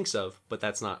everyone thinks of, but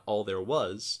that's not all there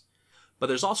was. But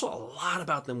there's also a lot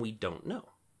about them we don't know.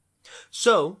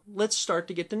 So let's start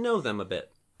to get to know them a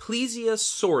bit.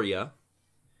 Plesiosauria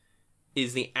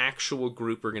is the actual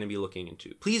group we're going to be looking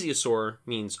into. Plesiosaur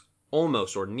means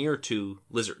almost or near to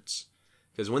lizards.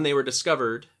 Because when they were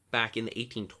discovered back in the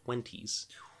 1820s,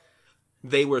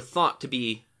 they were thought to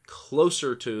be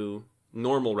closer to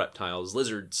normal reptiles,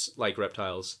 lizards-like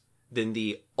reptiles, than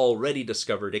the already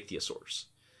discovered ichthyosaurs.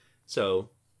 So,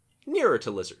 nearer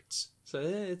to lizards. So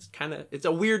it's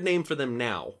a weird name for them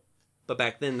now. But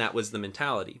back then, that was the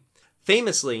mentality.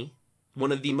 Famously,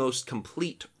 one of the most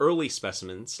complete early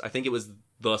specimens, I think it was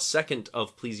the second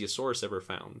of Plesiosaurus ever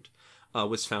found,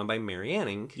 was found by Mary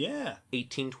Anning,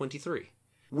 1823.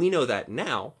 We know that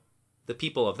now. The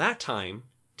people of that time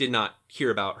did not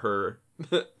hear about her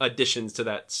additions to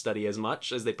that study as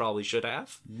much as they probably should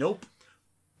have. Nope.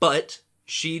 But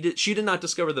she did not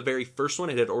discover the very first one.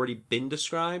 It had already been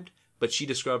described, but she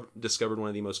discovered one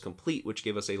of the most complete, which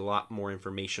gave us a lot more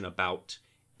information about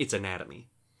its anatomy.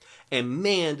 And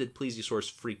man, did Plesiosaurs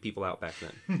freak people out back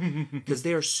then. Because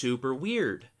they are super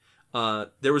weird.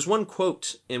 There was one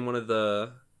quote in one of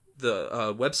the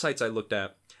websites I looked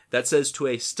at that says, to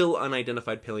a still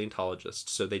unidentified paleontologist.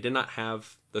 So they did not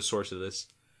have the source of this.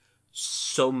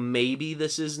 So maybe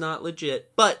this is not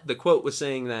legit. But the quote was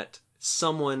saying that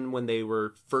someone, when they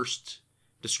were first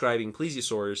describing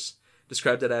plesiosaurs,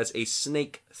 described it as a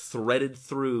snake threaded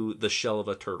through the shell of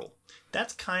a turtle.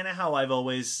 That's kind of how I've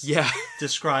always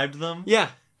described them.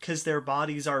 Yeah. Because their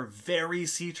bodies are very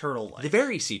sea turtle-like. They're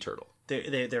very sea turtle.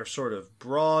 They're sort of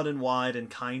broad and wide and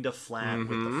kind of flat with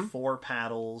the 4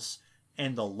 paddles.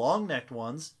 And the long-necked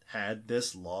ones had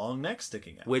this long neck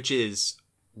sticking out. Which is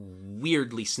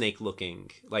weirdly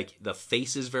snake-looking. Like, the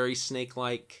face is very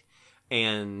snake-like.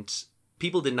 And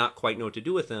people did not quite know what to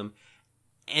do with them.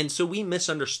 And so we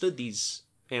misunderstood these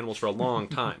animals for a long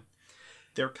time.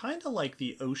 They're kind of like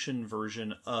the ocean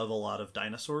version of a lot of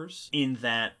dinosaurs, in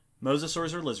that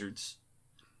mosasaurs are lizards,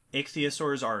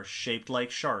 ichthyosaurs are shaped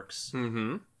like sharks.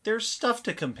 Mm-hmm. There's stuff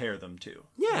to compare them to.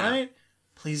 Yeah. Right?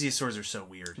 Plesiosaurs are so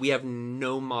weird. We have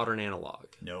no modern analog.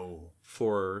 No.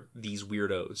 For these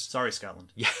weirdos. Sorry, Scotland.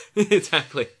 Yeah,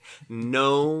 exactly.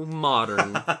 No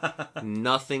modern,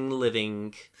 nothing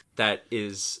living that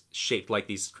is shaped like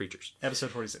these creatures.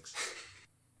 Episode 46.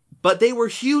 But they were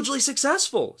hugely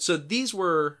successful. So these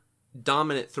were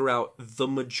dominant throughout the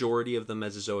majority of the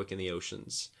Mesozoic in the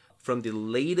oceans. From the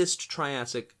latest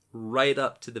Triassic right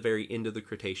up to the very end of the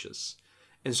Cretaceous.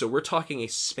 And so we're talking a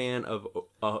span of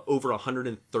over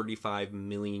 135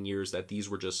 million years that these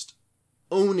were just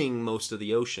owning most of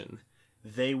the ocean.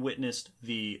 They witnessed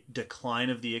the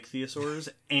decline of the ichthyosaurs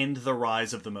and the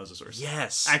rise of the mosasaurs.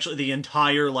 Yes. Actually, the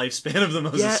entire lifespan of the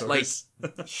mosasaurs. Yeah,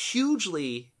 like,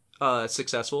 hugely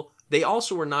successful. They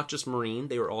also were not just marine.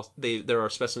 There are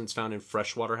specimens found in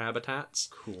freshwater habitats.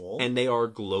 Cool. And they are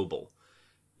global.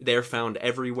 They're found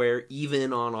everywhere,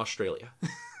 even on Australia.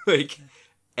 Like,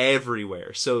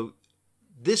 everywhere. So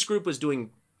this group was doing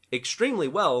extremely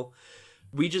well.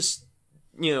 We just,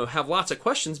 have lots of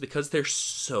questions because they're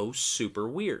so super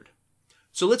weird.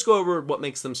 So let's go over what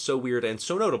makes them so weird and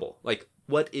so notable. Like,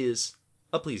 what is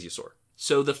a plesiosaur?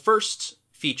 So the first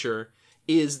feature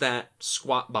is that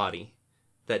squat body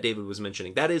that David was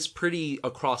mentioning. That is pretty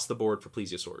across the board for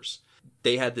plesiosaurs.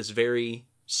 They had this very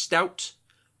stout,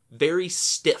 very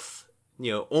stiff,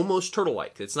 almost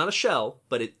turtle-like. It's not a shell,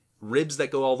 but ribs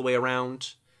that go all the way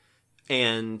around,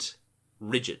 and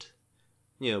rigid,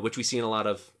 which we see in a lot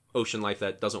of ocean life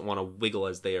that doesn't want to wiggle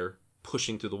as they are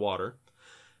pushing through the water.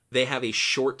 They have a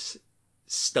short,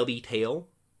 stubby tail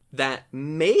that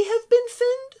may have been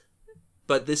finned,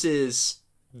 but this is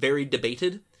very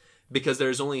debated because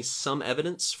there's only some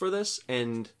evidence for this,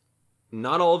 and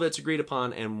not all of it's agreed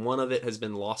upon, and one of it has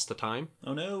been lost to time.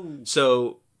 Oh no.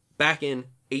 So, back in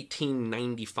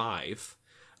 1895...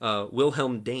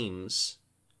 Wilhelm Dames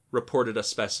reported a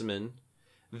specimen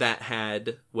that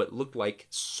had what looked like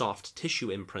soft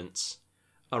tissue imprints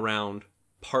around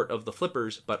part of the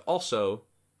flippers, but also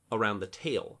around the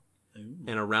tail. Ooh.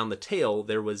 And around the tail,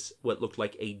 there was what looked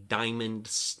like a diamond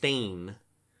stain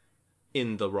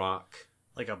in the rock.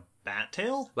 Like a bat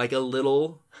tail? Like a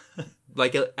little...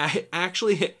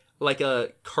 actually... like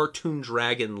a cartoon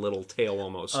dragon little tail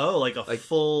almost. Oh, like a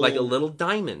full... Like a little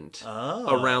diamond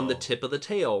around the tip of the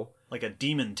tail. Like a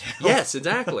demon tail. Yes,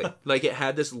 exactly. Like it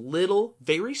had this little,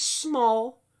 very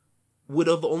small, would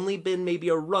have only been maybe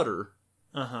a rudder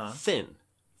fin.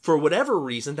 For whatever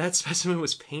reason, that specimen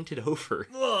was painted over.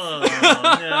 Oh,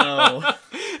 no.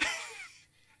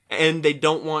 And they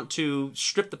don't want to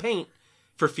strip the paint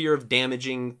for fear of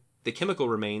damaging the chemical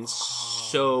remains.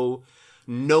 So...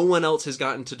 no one else has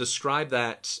gotten to describe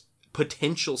that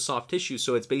potential soft tissue,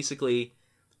 so it's basically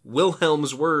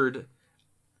Wilhelm's word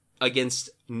against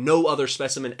no other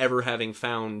specimen ever having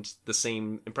found the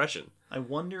same impression. I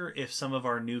wonder if some of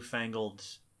our newfangled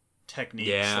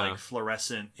techniques like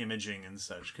fluorescent imaging and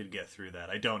such could get through that.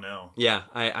 I don't know. Yeah,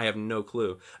 I have no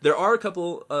clue. There are a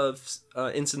couple of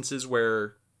instances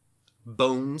where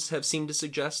bones have seemed to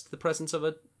suggest the presence of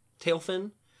a tail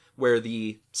fin, where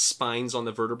the spines on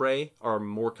the vertebrae are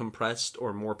more compressed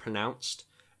or more pronounced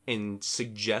and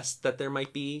suggest that there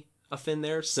might be a fin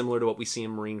there, similar to what we see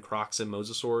in marine crocs and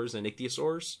mosasaurs and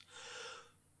ichthyosaurs.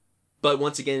 But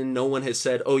once again, no one has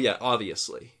said, oh yeah,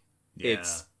 obviously. Yeah.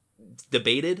 It's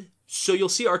debated. So you'll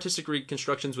see artistic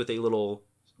reconstructions with a little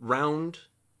round,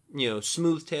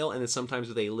 smooth tail, and then sometimes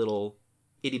with a little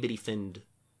itty-bitty finned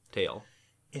tail.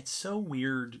 It's so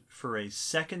weird for a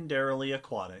secondarily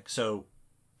aquatic, so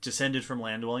descended from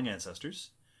land-dwelling ancestors,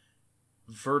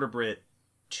 vertebrate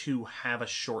to have a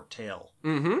short tail.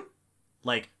 Mm-hmm.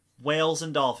 Like whales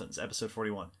and dolphins, episode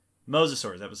 41.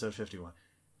 Mosasaurs, episode 51.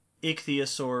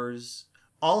 Ichthyosaurs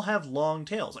all have long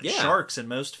tails. Like sharks and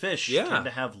most fish tend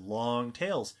to have long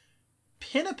tails.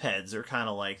 Pinnipeds are kind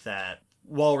of like that.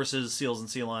 Walruses, seals, and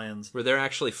sea lions. Where they're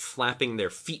actually flapping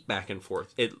their feet back and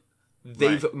forth.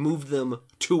 They've moved them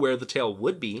to where the tail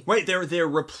would be. Right, they're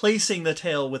replacing the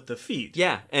tail with the feet.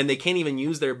 Yeah, and they can't even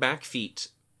use their back feet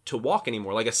to walk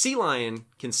anymore. Like a sea lion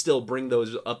can still bring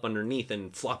those up underneath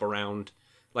and flop around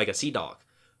like a sea dog.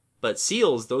 But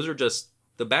seals, those are just...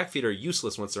 The back feet are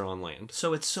useless once they're on land.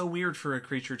 So it's so weird for a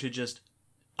creature to just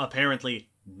apparently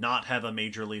not have a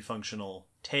majorly functional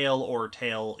tail or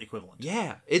tail equivalent.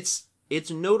 Yeah, it's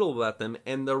notable about them,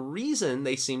 and the reason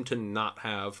they seem to not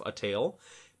have a tail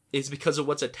is because of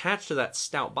what's attached to that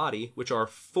stout body, which are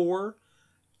 4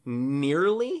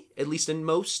 nearly, at least in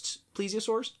most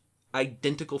plesiosaurs,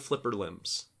 identical flipper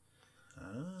limbs.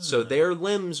 So their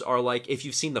limbs are like, if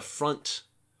you've seen the front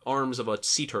arms of a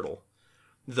sea turtle,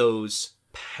 those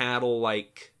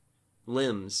paddle-like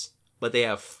limbs, but they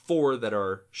have 4 that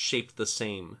are shaped the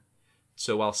same.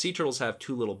 So while sea turtles have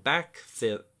 2 little back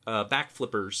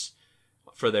flippers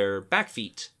for their back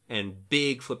feet and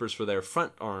big flippers for their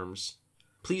front arms,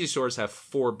 plesiosaurs have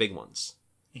 4 big ones.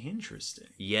 Interesting.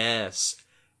 Yes.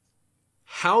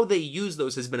 How they use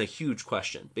those has been a huge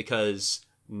question, because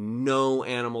no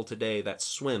animal today that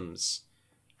swims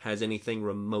has anything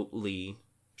remotely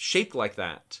shaped like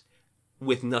that,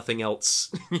 with nothing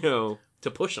else, to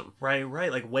push them.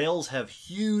 Right. Like whales have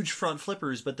huge front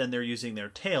flippers, but then they're using their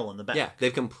tail in the back. Yeah,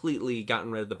 they've completely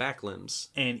gotten rid of the back limbs.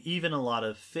 And even a lot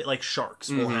of, like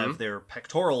sharks will have their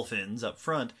pectoral fins up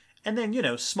front, and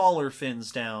then, smaller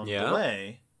fins down the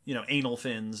way. Anal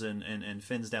fins and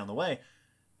fins down the way.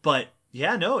 But,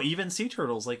 even sea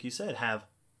turtles, like you said, have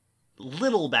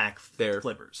little back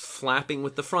flippers. Flapping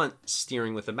with the front,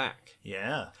 steering with the back.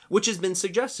 Yeah. Which has been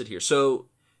suggested here. So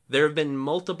there have been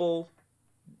multiple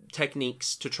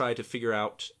techniques to try to figure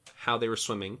out how they were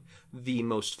swimming. The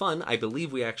most fun, I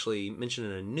believe we actually mentioned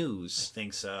in a news. I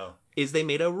think so. Is they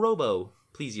made a robo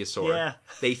plesiosaur. Yeah.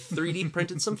 They 3D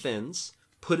printed some fins,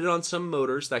 put it on some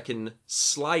motors that can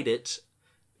slide it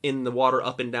in the water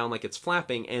up and down like it's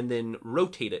flapping, and then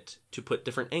rotate it to put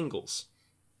different angles.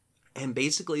 And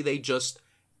basically they just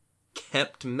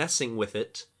kept messing with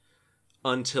it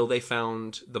until they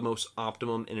found the most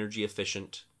optimum energy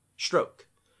efficient stroke.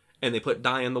 And they put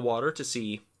dye in the water to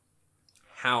see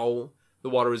how the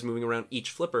water was moving around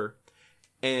each flipper.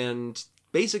 And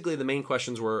basically the main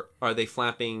questions were, are they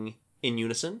flapping in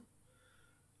unison?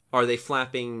 Are they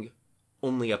flapping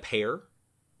only a pair?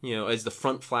 Is the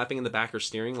front flapping and the back are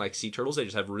steering like sea turtles? They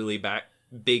just have really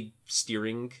big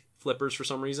steering flippers for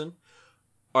some reason.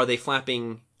 Are they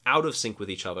flapping out of sync with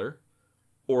each other?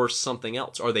 Or something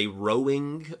else? Are they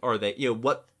rowing? Are they,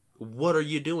 what are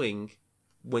you doing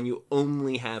when you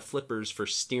only have flippers for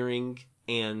steering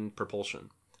and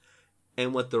propulsion?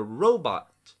 And what the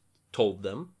robot told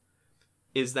them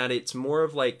is that it's more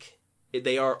of like,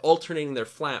 they are alternating their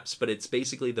flaps, but it's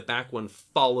basically the back one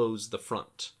follows the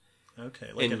front. Okay,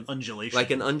 like an undulation.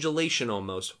 Like an undulation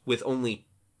almost, with only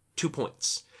 2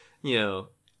 points.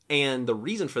 And the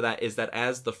reason for that is that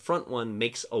as the front one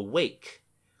makes a wake,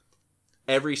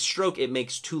 every stroke it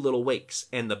makes 2 little wakes,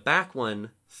 and the back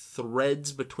one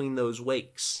threads between those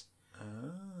wakes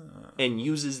and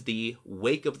uses the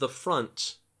wake of the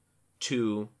front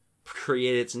to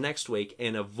create its next wake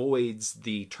and avoids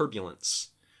the turbulence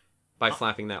by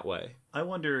flapping that way. I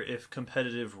wonder if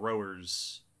competitive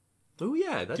rowers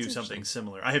that's do something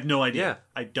similar. I have no idea. Yeah.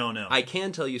 I don't know. I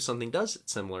can tell you something does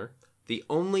it similar. The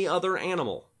only other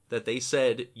animal that they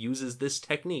said uses this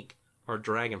technique are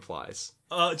dragonflies.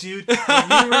 Dude,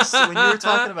 when you were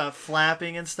talking about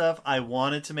flapping and stuff, I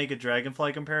wanted to make a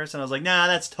dragonfly comparison. I was like, nah,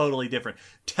 that's totally different.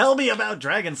 Tell me about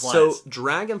dragonflies. So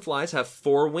dragonflies have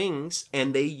 4 wings,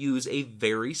 and they use a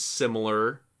very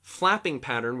similar flapping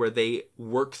pattern where they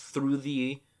work through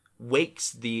the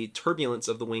wakes, the turbulence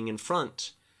of the wing in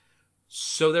front.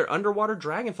 So they're underwater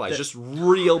dragonflies, just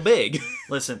real big.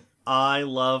 Listen, I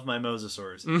love my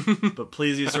mosasaurs, but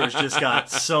plesiosaurs just got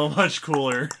so much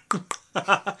cooler.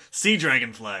 Sea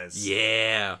dragonflies.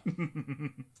 Yeah.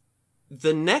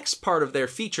 The next part of their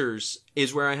features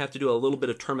is where I have to do a little bit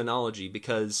of terminology,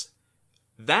 because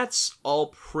that's all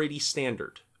pretty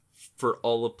standard for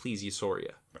all of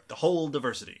Plesiosauria. The whole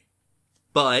diversity.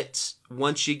 But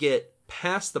once you get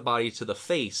past the body to the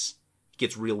face, it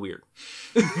gets real weird.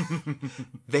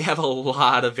 They have a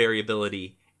lot of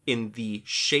variability in the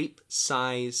shape,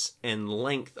 size, and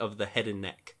length of the head and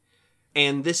neck.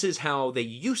 And this is how they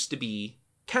used to be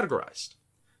categorized.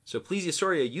 So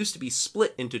Plesiosauria used to be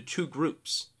split into 2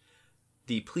 groups.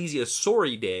 The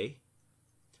Plesiosauridae,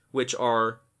 which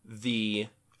are the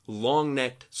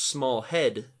long-necked,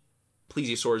 small-head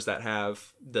plesiosaurs that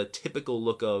have the typical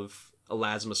look of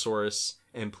Elasmosaurus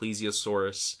and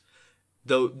Plesiosaurus,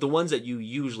 the ones that you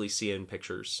usually see in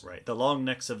pictures. Right, the long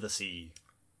necks of the sea.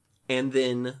 And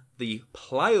then the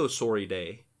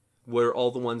Plesiosauridae were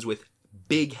all the ones with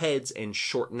big heads and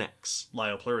short necks.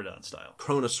 Liopleurodon style.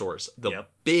 Kronosaurs, the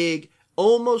big,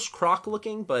 almost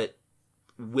croc-looking, but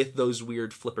with those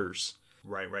weird flippers.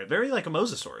 Right. Very like a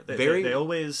mosasaur. They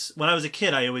always, when I was a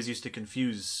kid, I always used to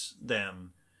confuse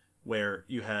them, where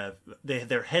you have,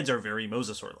 their heads are very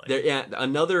mosasaur-like. Yeah,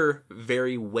 another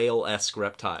very whale-esque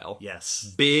reptile.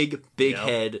 Yes. Big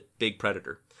head, big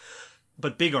predator.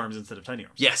 But big arms instead of tiny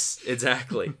arms. Yes,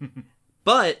 exactly.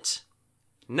 But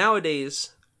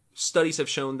nowadays, studies have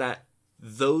shown that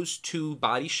those 2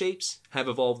 body shapes have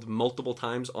evolved multiple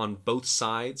times on both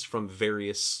sides from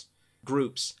various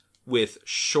groups, with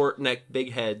short-necked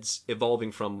big heads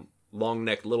evolving from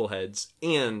long-necked little heads,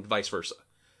 and vice versa.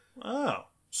 Oh.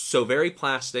 So very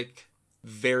plastic,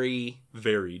 very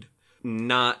varied.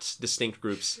 Not distinct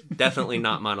groups, definitely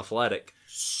not monophyletic.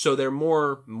 So they're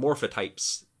more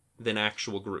morphotypes than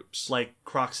actual groups. Like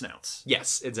croc snouts.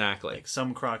 Yes, exactly. Like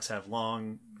some crocs have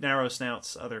long, narrow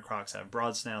snouts, other crocs have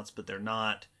broad snouts, but they're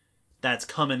not... That's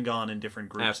come and gone in different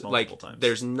groups multiple times.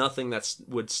 There's nothing that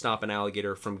would stop an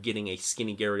alligator from getting a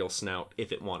skinny gharial snout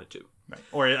if it wanted to. Right.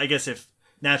 Or I guess if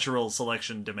natural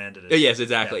selection demanded it. Yes,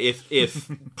 exactly. Yeah. If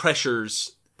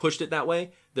pressures pushed it that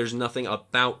way, there's nothing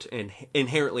about and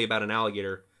inherently about an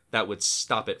alligator that would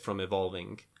stop it from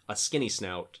evolving a skinny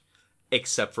snout,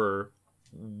 except for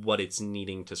what it's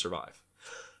needing to survive.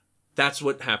 That's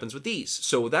what happens with these.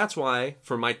 So that's why,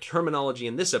 for my terminology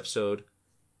in this episode,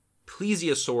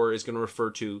 plesiosaur is going to refer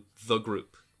to the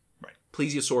group. Right.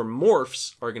 Plesiosaur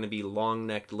morphs are going to be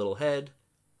long-necked, little head.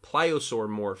 Pliosaur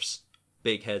morphs,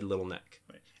 big head, little neck.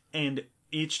 Right. And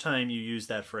each time you use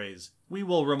that phrase, we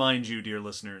will remind you, dear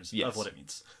listeners, of what it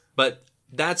means. But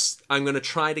I'm going to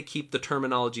try to keep the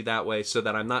terminology that way so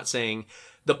that I'm not saying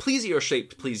the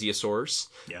plesio-shaped plesiosaurs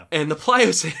and the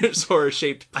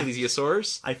pliosaur-shaped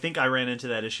plesiosaurs. I think I ran into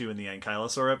that issue in the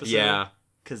ankylosaur episode. Yeah.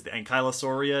 Because the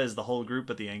Ankylosauria is the whole group,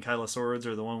 but the Ankylosaurids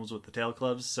are the ones with the tail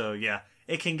clubs. So, yeah,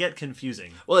 it can get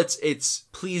confusing. Well, it's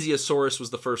Plesiosaurus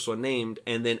was the first one named,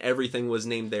 and then everything was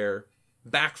named there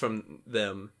back from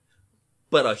them.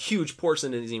 But a huge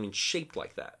portion isn't even shaped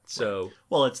like that. So, right.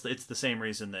 Well, it's the same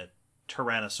reason that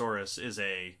Tyrannosaurus is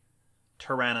a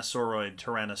Tyrannosaurid,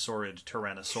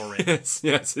 Tyrannosaurid.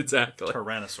 Yes, exactly.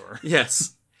 Tyrannosaur.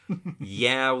 Yes.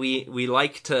 Yeah, we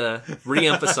like to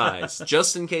re-emphasize,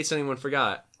 just in case anyone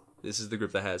forgot, this is the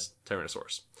group that has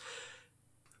Tyrannosaurus.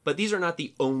 But these are not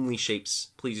the only shapes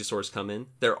plesiosaurs come in.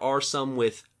 There are some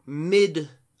with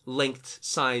mid-length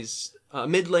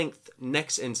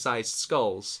necks and sized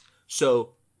skulls.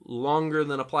 So longer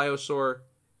than a pliosaur,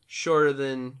 shorter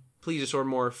than plesiosaur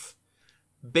morph,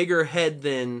 bigger head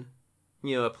than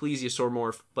a plesiosaur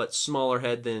morph, but smaller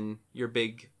head than your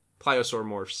big pliosaur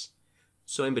morphs.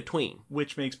 So in between.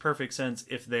 Which makes perfect sense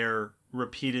if they're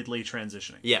repeatedly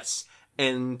transitioning. Yes.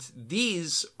 And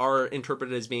these are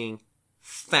interpreted as being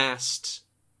fast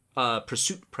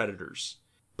pursuit predators,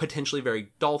 potentially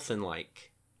very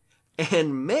dolphin-like,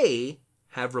 and may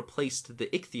have replaced the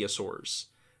ichthyosaurs.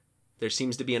 There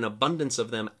seems to be an abundance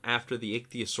of them after the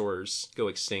ichthyosaurs go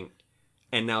extinct,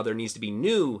 and now there needs to be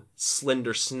new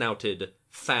slender-snouted,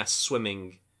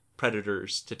 fast-swimming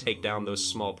predators to take down those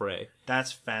small prey.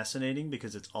 That's fascinating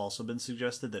because it's also been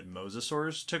suggested that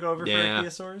mosasaurs took over for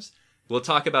ichthyosaurs. We'll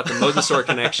talk about the mosasaur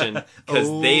connection because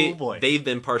boy. they've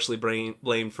been partially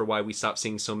blamed for why we stopped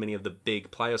seeing so many of the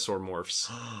big plesiosaur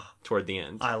morphs toward the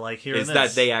end. I like hearing is this.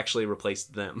 that they actually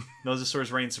replaced them.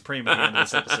 Mosasaurs reign supreme at the end of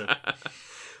this episode.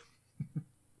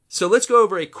 So let's go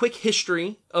over a quick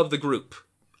history of the group.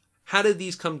 How did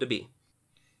these come to be?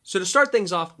 So to start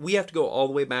things off, we have to go all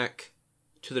the way back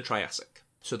to the Triassic.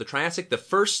 So the Triassic, the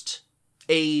first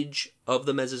age of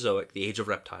the Mesozoic, the age of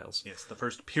reptiles. Yes, the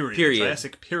first period.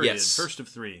 Triassic period, Yes. first of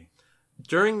 3.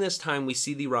 During this time, we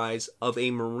see the rise of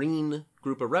a marine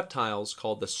group of reptiles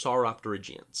called the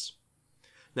Sauropterygians.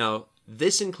 Now,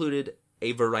 this included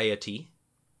a variety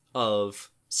of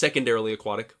secondarily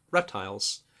aquatic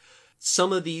reptiles.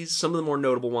 Some of the more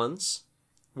notable ones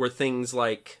were things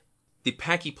like the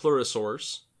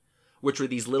Plesiosaurs, which were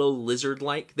these little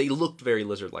lizard-like. They looked very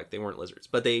lizard-like. They weren't lizards,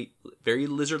 but they very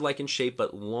lizard-like in shape,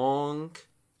 but long,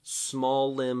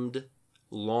 small-limbed,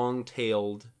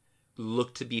 long-tailed,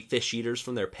 looked to be fish eaters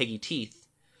from their peggy teeth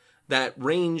that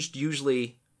ranged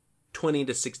usually 20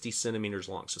 to 60 centimeters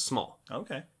long, so small.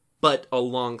 Okay. But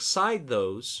alongside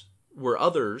those were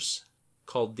others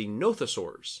called the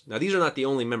Nothosaurs. Now, these are not the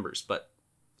only members, but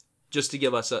just to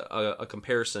give us a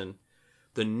comparison,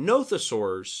 the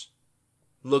Nothosaurs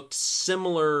looked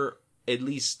similar, at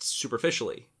least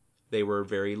superficially. They were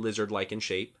very lizard-like in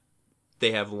shape.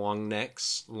 They have long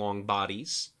necks, long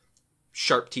bodies,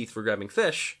 sharp teeth for grabbing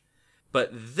fish, but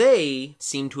they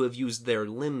seem to have used their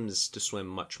limbs to swim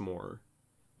much more,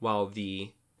 while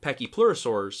the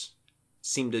Plesiosaurs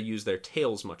seem to use their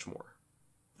tails much more.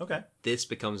 Okay. This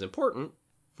becomes important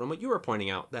from what you were pointing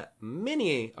out, that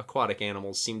many aquatic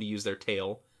animals seem to use their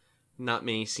tail. Not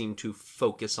many seem to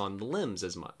focus on the limbs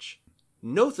as much.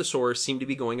 Nothosaurs seem to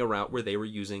be going a route where they were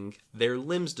using their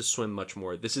limbs to swim much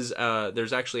more. This is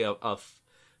there's actually a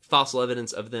fossil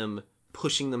evidence of them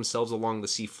pushing themselves along the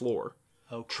sea floor.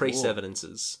 Oh, cool. Trace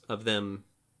evidences of them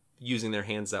using their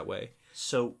hands that way.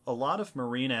 So a lot of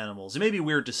marine animals, it may be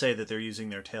weird to say that they're using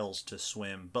their tails to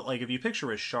swim, but like if you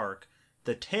picture a shark,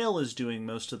 the tail is doing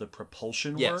most of the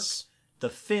propulsion work. Yes. The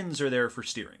fins are there for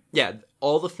steering. Yeah,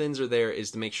 all the fins are there is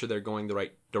to make sure they're going the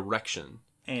right direction.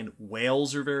 And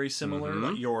whales are very similar. Mm-hmm.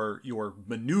 Like you're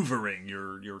maneuvering,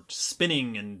 you're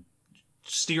spinning and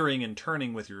steering and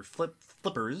turning with your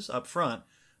flippers up front,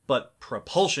 but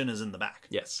propulsion is in the back.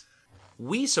 Yes.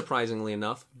 We, surprisingly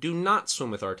enough, do not swim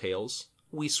with our tails.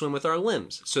 We swim with our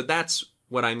limbs. So that's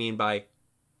what I mean by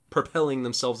propelling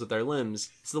themselves with their limbs.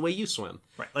 It's the way you swim.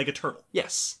 Right, like a turtle.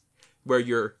 Yes. Where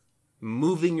you're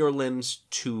moving your limbs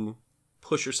to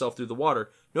push yourself through the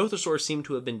water. Nothosaurs seem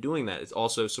to have been doing that. It's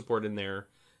also supported in their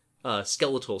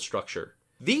skeletal structure.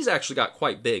 These actually got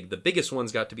quite big. The biggest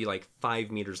ones got to be like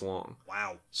 5 meters long.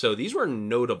 Wow. So these were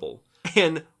notable.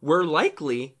 And were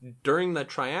likely, during the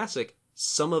Triassic,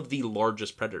 some of the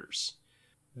largest predators.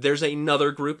 There's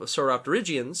another group of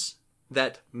Sauropterygians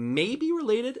that may be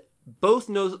related. Both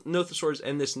Nothosaurs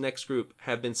and this next group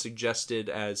have been suggested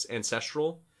as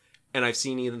ancestral. And I've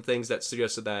seen even things that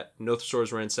suggested that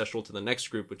Nothosaurs were ancestral to the next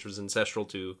group, which was ancestral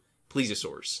to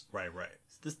Plesiosaurs. Right.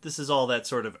 This is all that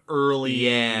sort of early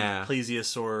Yeah.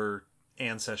 plesiosaur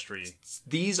ancestry.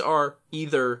 These are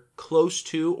either close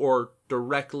to or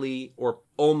directly or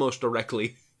almost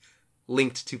directly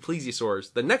linked to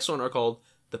plesiosaurs. The next one are called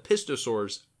the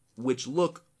Plesiosaurs, which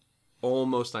look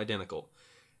almost identical.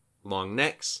 Long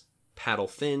necks,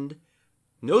 paddle-finned.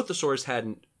 Nothosaurs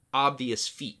had obvious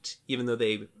feet, even though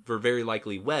they were very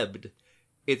likely webbed.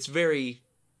 It's very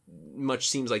much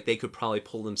seems like they could probably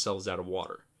pull themselves out of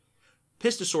water.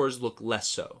 Plesiosaurs look less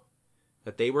so.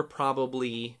 That they were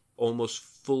probably almost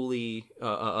fully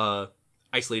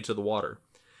isolated to the water.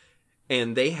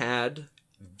 And they had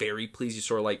very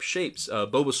plesiosaur-like shapes.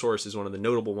 Bobosaurus is one of the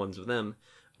notable ones of them.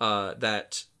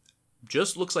 That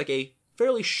just looks like a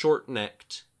fairly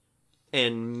short-necked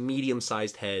and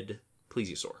medium-sized head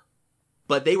plesiosaur.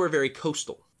 But they were very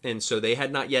coastal, and so they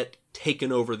had not yet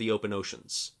taken over the open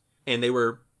oceans. And they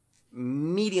were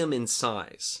medium in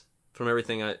size. From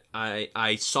everything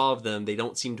I saw of them, they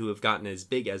don't seem to have gotten as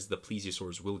big as the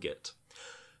plesiosaurs will get.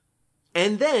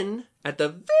 And then, at the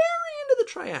very end of the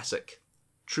Triassic,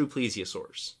 true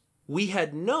plesiosaurs. We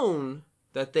had known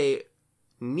that they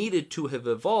needed to have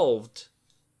evolved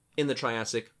in the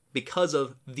Triassic because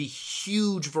of the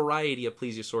huge variety of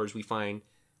plesiosaurs we find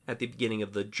at the beginning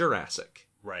of the Jurassic.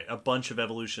 Right, a bunch of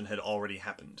evolution had already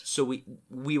happened. So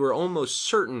we were almost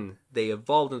certain they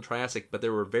evolved in the Triassic, but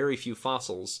there were very few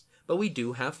fossils. But we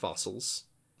do have fossils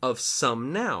of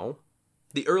some now.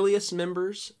 The earliest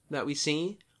members that we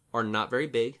see are not very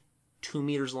big. 2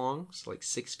 meters long, so like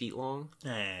 6 feet long.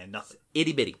 Nothing.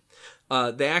 Itty bitty.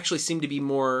 They actually seem to be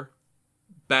more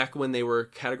back when they were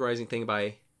categorizing things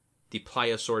by the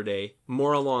Plesiosauridae,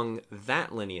 more along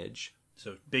that lineage.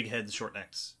 So big heads, short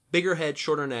necks. Bigger head,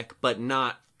 shorter neck, but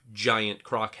not giant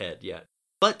croc head yet.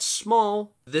 But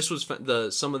small. This was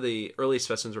some of the earliest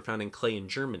specimens were found in clay in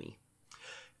Germany.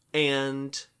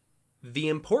 And the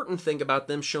important thing about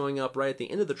them showing up right at the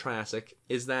end of the Triassic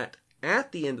is that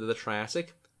at the end of the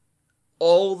Triassic,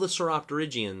 all the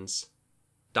Sauropterygians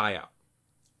die out.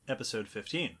 Episode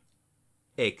 15.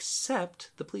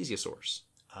 Except the Plesiosaurs,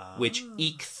 which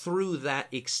eke through that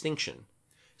extinction.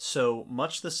 So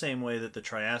much the same way that the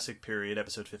Triassic period,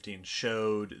 episode 15,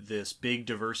 showed this big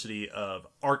diversity of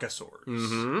archosaurs.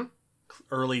 Mm-hmm.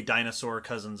 Early dinosaur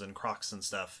cousins and crocs and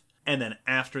stuff. And then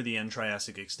after the end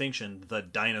Triassic extinction, the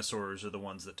dinosaurs are the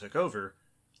ones that took over.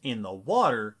 In the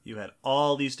water, you had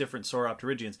all these different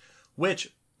Sauropterygians,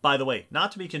 which, by the way,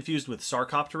 not to be confused with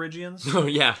Sarcopterygians. Oh,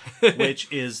 yeah.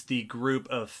 which is the group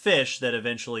of fish that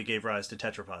eventually gave rise to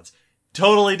tetrapods.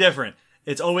 Totally different.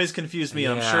 It's always confused me.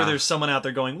 Yeah. I'm sure there's someone out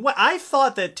there going, "What? I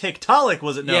thought that Tiktaalik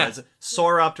was it?" No, it's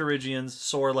Sauropterygians,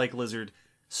 saur like lizard,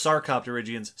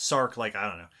 Sarcopterygians, sark like,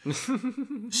 I don't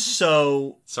know.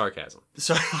 So... Sarcasm.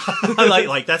 So, I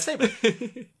like that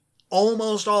statement.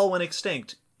 Almost all went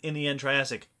extinct in the end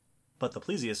Triassic, but the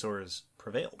Plesiosaurs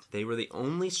prevailed. They were the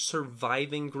only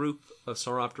surviving group of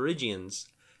Sauropterygians,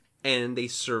 and they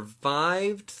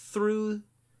survived through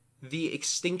the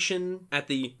extinction at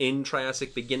the end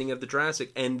Triassic, beginning of the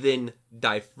Jurassic, and then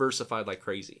diversified like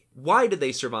crazy. Why did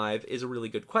they survive is a really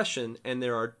good question, and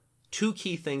there are two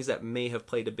key things that may have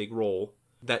played a big role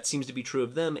that seems to be true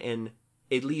of them, and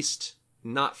at least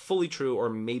not fully true, or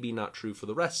maybe not true for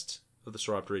the rest of the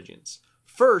Sauropterygians.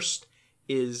 First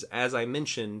is, as I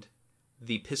mentioned,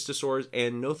 the Plesiosaurs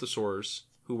and Nothosaurs,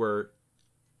 who were,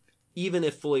 even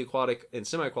if fully aquatic and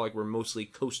semi-aquatic, were mostly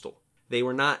coastal. They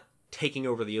were not taking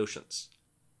over the oceans.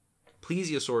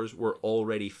 Plesiosaurs were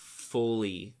already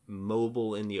fully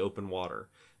mobile in the open water.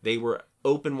 They were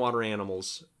open water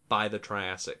animals by the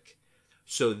Triassic.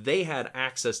 So they had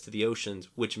access to the oceans,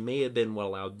 which may have been what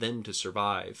allowed them to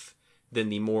survive than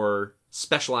the more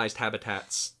specialized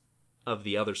habitats of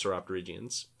the other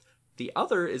Sauropterygians. The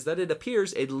other is that it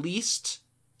appears at least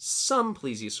some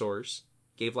Plesiosaurs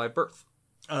gave live birth.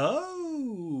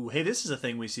 Oh, hey, this is a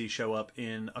thing we see show up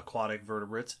in aquatic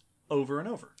vertebrates over and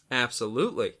over.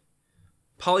 Absolutely.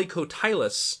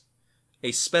 Polycotylus,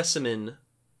 a specimen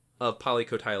of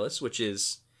Polycotylus, which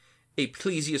is a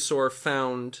plesiosaur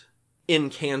found in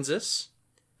Kansas,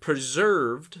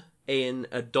 preserved an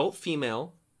adult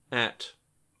female at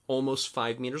almost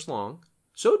 5 meters long,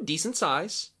 so decent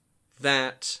size,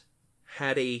 that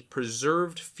had a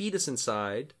preserved fetus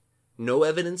inside. No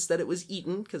evidence that it was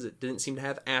eaten, because it didn't seem to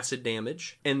have acid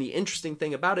damage. And the interesting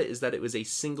thing about it is that it was a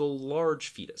single large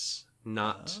fetus,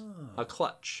 not a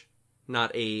clutch,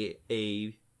 not a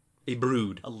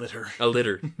brood. A litter. A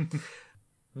litter.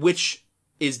 Which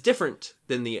is different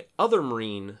than the other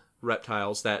marine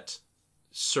reptiles that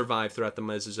survive throughout the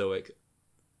Mesozoic.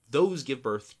 Those give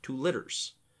birth to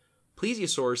litters.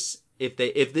 Plesiosaurs,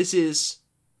 if this is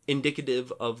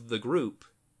indicative of the group,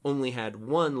 only had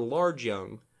one large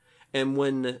young.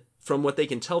 And from what they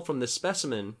can tell from this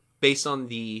specimen, based on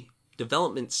the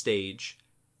development stage,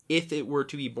 if it were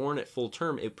to be born at full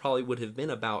term, it probably would have been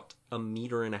about 1.5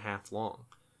 meters long.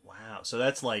 Wow, so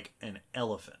that's like an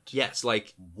elephant. Yes,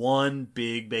 like one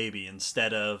big baby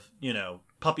instead of,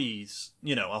 puppies,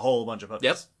 a whole bunch of puppies.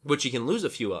 Yep, which you can lose a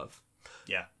few of.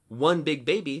 Yeah. One big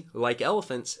baby, like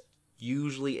elephants,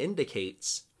 usually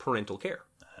indicates parental care.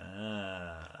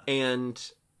 Ah. And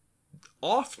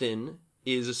often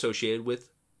is associated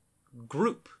with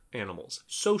group animals.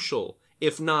 Social,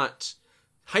 if not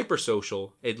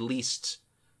hypersocial, at least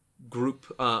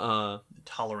group...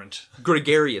 tolerant.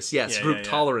 Gregarious, yes, Yeah, group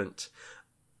tolerant.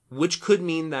 Which could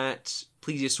mean that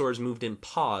plesiosaurs moved in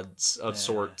pods of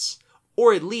sorts.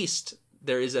 Or at least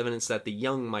there is evidence that the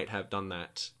young might have done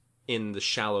that in the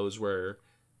shallows where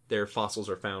their fossils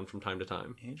are found from time to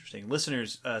time. Interesting.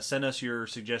 Listeners, send us your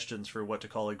suggestions for what to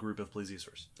call a group of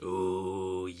plesiosaurs.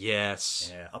 Ooh,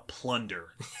 yes. Yeah, a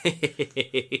plunder.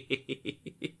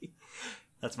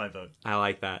 That's my vote. I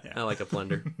like that. Yeah. I like a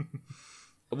plunder.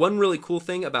 One really cool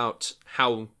thing about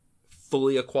how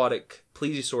fully aquatic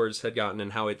plesiosaurs had gotten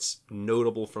and how it's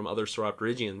notable from other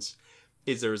Sauropterygians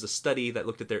is there was a study that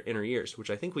looked at their inner ears, which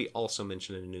I think we also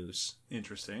mentioned in the news.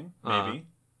 Interesting. Maybe.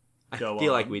 I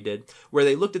feel like we did. Where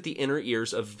they looked at the inner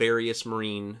ears of various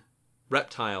marine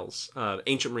reptiles,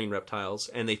 ancient marine reptiles,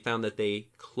 and they found that they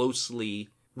closely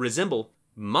resemble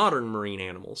modern marine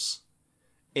animals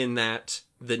in that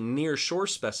the near-shore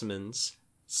specimens,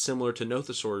 similar to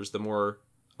Nothosaurs, the more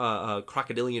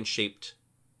crocodilian-shaped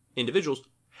individuals,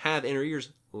 have inner ears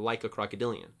like a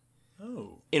crocodilian.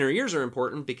 Oh. Inner ears are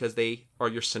important because they are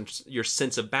your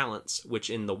sense of balance, which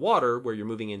in the water, where you're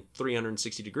moving in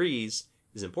 360 degrees,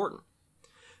 is important.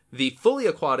 The fully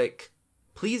aquatic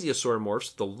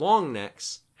plesiosaur the long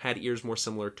necks, had ears more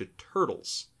similar to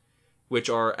turtles, which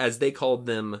are, as they called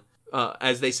them,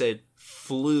 as they said,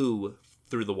 flew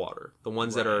through the water. The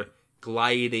ones that are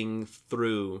gliding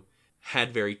through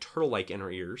had very turtle-like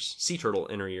inner ears, sea turtle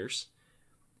inner ears.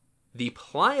 The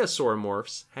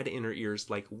pliosauromorphs had inner ears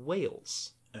like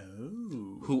whales.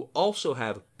 Oh. Who also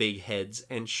have big heads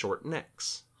and short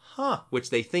necks. Huh. Which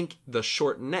they think the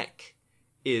short neck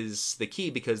is the key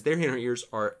because their inner ears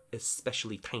are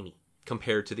especially tiny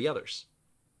compared to the others.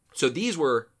 So these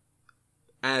were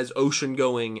as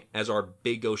ocean-going as our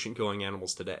big ocean-going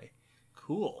animals today.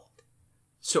 Cool.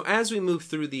 So as we move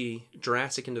through the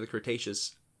Jurassic into the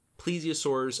Cretaceous,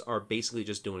 plesiosaurs are basically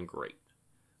just doing great.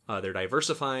 They're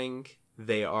diversifying.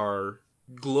 They are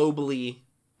globally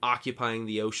occupying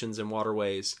the oceans and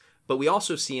waterways. But we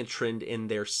also see a trend in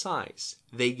their size.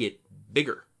 They get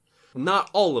bigger. Not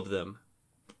all of them,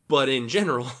 but in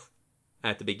general,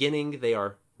 at the beginning, they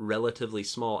are relatively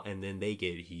small, and then they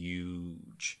get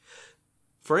huge.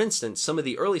 For instance, some of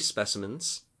the early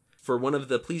specimens, for one of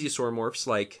the plesiosauromorphs,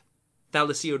 like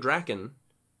Thalassiodrakon,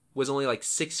 was only like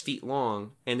 6 feet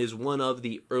long, and is one of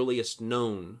the earliest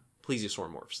known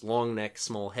plesiosauromorphs. Long neck,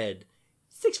 small head,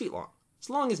 6 feet long. As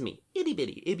long as me. Itty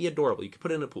bitty. It'd be adorable. You could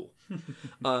put it in a pool.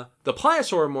 The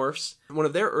pliosauromorphs, one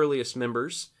of their earliest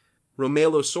members,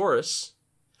 Romalosaurus,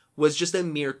 was just a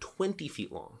mere 20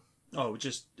 feet long. Oh,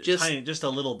 just tiny, just a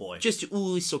little boy.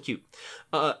 Ooh, he's so cute.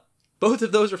 Both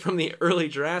of those are from the early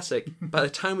Jurassic. By the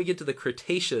time we get to the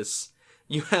Cretaceous,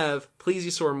 you have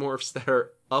plesiosauromorphs that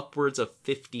are upwards of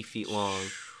 50 feet long.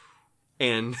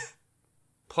 And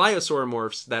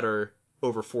pliosauromorphs that are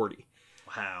over 40.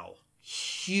 Wow.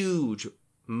 Huge,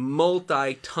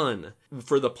 multi-ton.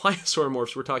 For the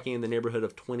pliosauromorphs, we're talking in the neighborhood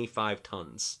of 25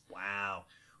 tons. Wow.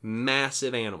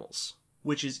 Massive animals.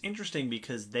 Which is interesting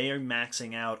because they are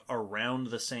maxing out around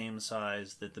the same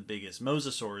size that the biggest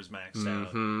mosasaurs maxed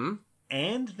out.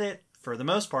 And that, for the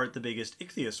most part, the biggest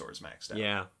ichthyosaurs maxed out.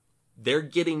 Yeah. They're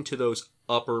getting to those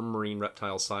upper marine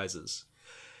reptile sizes.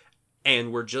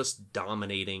 And we're just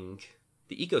dominating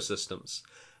the ecosystems.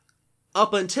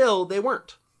 Up until they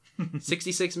weren't.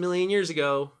 66 million years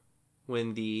ago,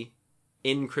 when the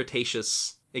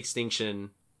in-Cretaceous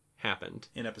extinction happened.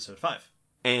 In episode 5.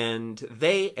 And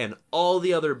they and all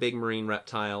the other big marine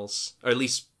reptiles, or at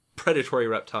least predatory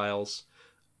reptiles,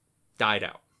 died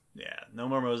out. Yeah, no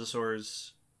more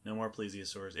mosasaurs, no more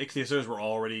plesiosaurs. Ichthyosaurs were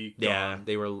already gone. Yeah,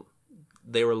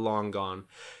 they were long gone.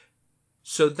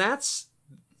 So that's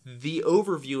the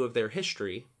overview of their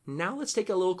history. Now let's take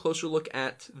a little closer look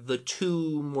at the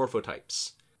two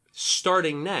morphotypes.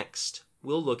 Starting next,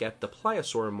 we'll look at the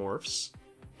pliosauromorphs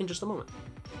in just a moment.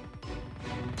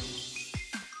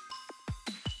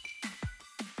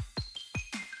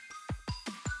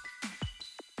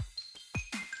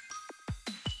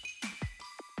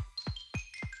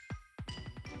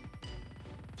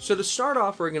 So to start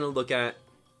off, we're going to look at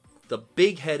the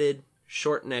big-headed,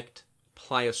 short-necked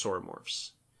pliosauromorphs.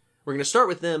 We're going to start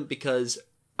with them because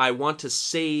I want to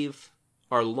save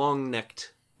our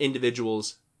long-necked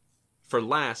individuals for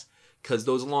last, because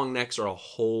those long necks are a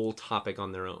whole topic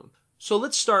on their own. So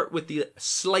let's start with the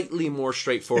slightly more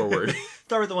straightforward.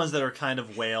 Start with the ones that are kind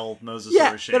of whale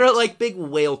mosasaur shaped. That are like big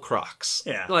whale crocs.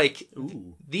 Yeah. Like,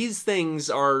 ooh, these things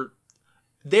are...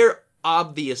 They're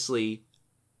obviously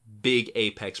big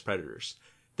apex predators.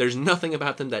 There's nothing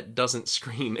about them that doesn't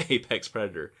scream apex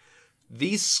predator.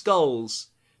 These skulls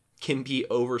can be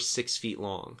over 6 feet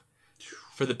long.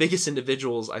 For the biggest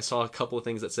individuals, I saw a couple of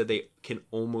things that said they can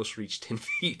almost reach 10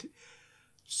 feet.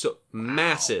 So,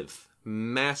 massive.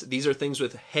 These are things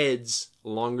with heads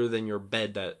longer than your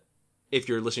bed that, if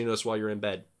you're listening to us while you're in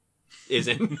bed,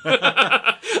 isn't.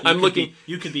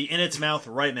 You could be in its mouth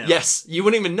right now. Yes, you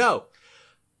wouldn't even know.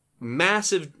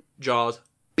 Massive jaws,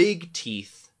 big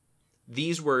teeth.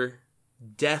 These were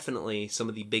definitely some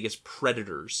of the biggest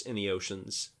predators in the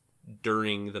oceans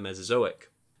during the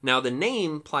Mesozoic. Now, the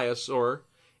name pliosaur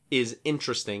is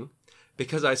interesting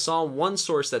because I saw one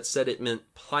source that said it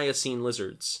meant Pliocene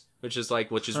lizards, which is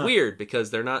weird because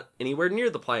they're not anywhere near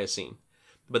the Pliocene.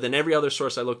 But then every other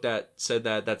source I looked at said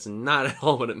that that's not at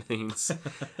all what it means.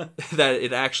 That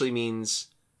it actually means,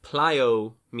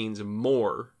 plio means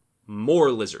more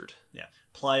lizard. Yeah.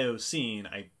 Pliocene,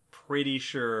 I'm pretty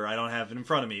sure, I don't have it in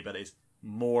front of me, but it's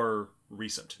more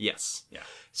recent. Yes. Yeah.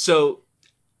 So,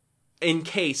 in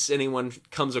case anyone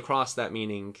comes across that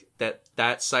meaning,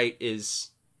 that site is...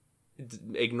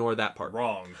 Ignore that part.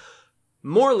 Wrong.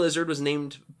 Moor lizard was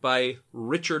named by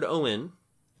Richard Owen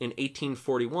in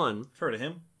 1841 Heard of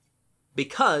him?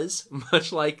 because,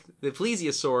 much like the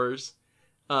plesiosaurs,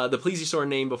 the plesiosaur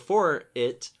name before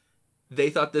it, they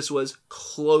thought this was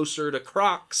closer to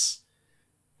crocs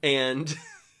and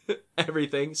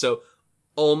everything. So,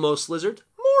 almost lizard,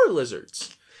 more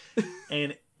lizards.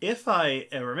 And if I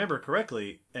remember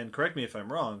correctly, and correct me if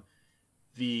I'm wrong,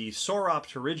 the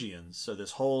Sauropterygians, so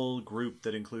this whole group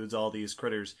that includes all these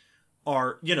critters,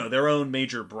 are, their own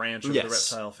major branch of the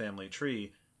reptile family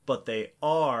tree, but they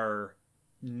are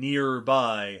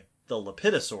nearby the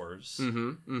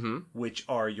Lepidosaurs, which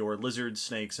are your lizards,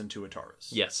 snakes, and tuataras.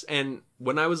 Yes, and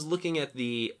when I was looking at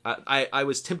I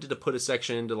was tempted to put a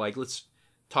section into, let's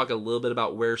talk a little bit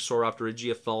about where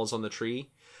Sauropterygia falls on the tree,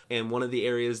 and one of the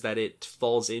areas that it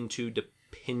falls into,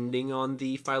 depending on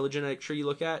the phylogenetic tree you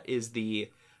look at, is the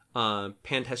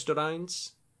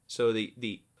Pantestodines, so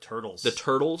the Turtles. The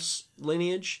turtles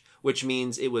lineage, which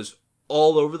means it was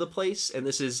all over the place, and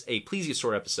this is a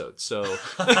plesiosaur episode, so...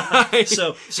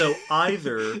 so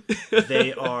either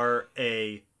they are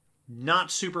a not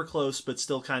super close, but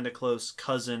still kind of close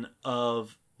cousin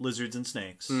of lizards and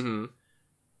snakes,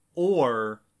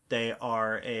 or they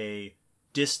are a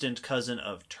distant cousin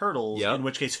of turtles, in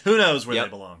which case, who knows where they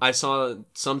belong. I saw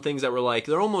some things that were like,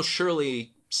 they're almost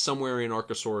surely somewhere in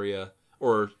Archosauria,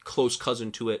 or close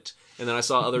cousin to it, and then I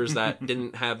saw others that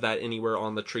didn't have that anywhere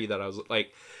on the tree that I was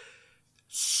like...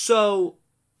 So,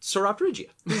 Sauropterygia.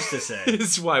 Who's to say?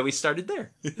 This is why we started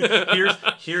there.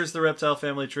 here's the reptile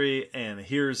family tree, and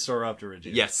here's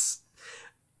Sauropterygia. Yes.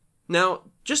 Now,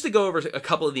 just to go over a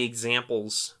couple of the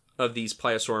examples of these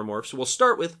pliosauromorphs, we'll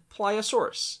start with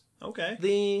Pliosaurus. Okay.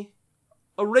 The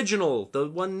original, the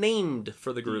one named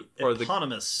for the group. The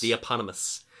eponymous. The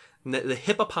eponymous. The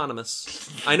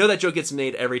hippopotamus. I know that joke gets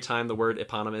made every time the word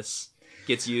eponymous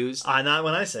gets used. Not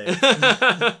when I say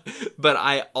it. But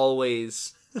I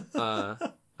always find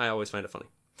it funny.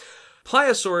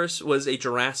 Pliosaurus was a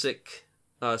Jurassic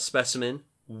specimen,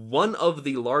 one of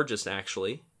the largest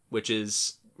actually, which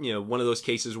is, one of those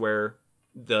cases where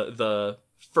the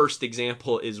first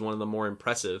example is one of the more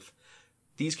impressive.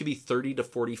 These could be 30 to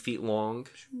 40 feet long,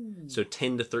 so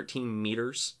 10 to 13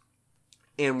 meters,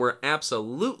 and were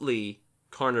absolutely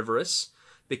carnivorous,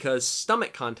 because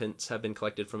stomach contents have been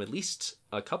collected from at least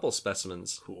a couple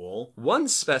specimens. Cool. One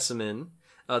specimen,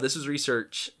 this was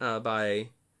research by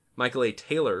Michael A.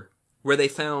 Taylor, where they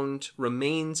found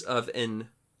remains of an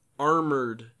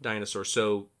armored dinosaur.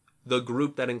 So the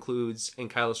group that includes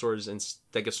ankylosaurs and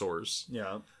stegosaurs.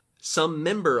 Yeah. Some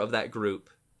member of that group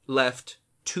left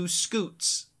 2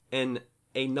 scutes and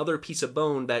another piece of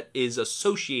bone that is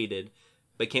associated,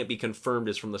 but can't be confirmed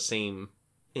as from the same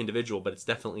individual, but it's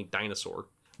definitely dinosaur,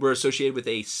 were associated with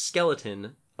a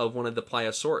skeleton of one of the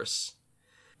Pliosaurus.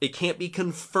 It can't be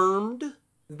confirmed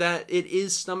that it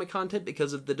is stomach content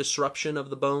because of the disruption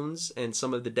of the bones and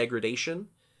some of the degradation,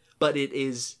 but it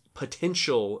is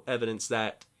potential evidence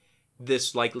that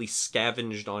this likely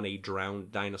scavenged on a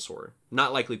drowned dinosaur.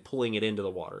 Not likely pulling it into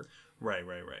the water. Right.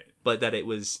 But that it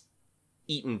was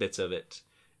eaten bits of it.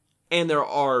 And there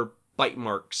are bite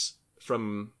marks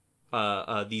from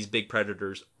these big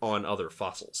predators on other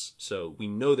fossils. So we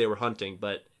know they were hunting,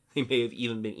 but they may have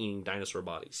even been eating dinosaur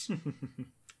bodies.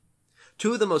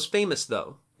 2 of the most famous,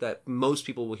 though, that most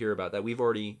people will hear about, that we've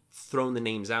already thrown the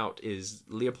names out, is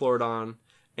Leopleurodon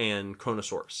and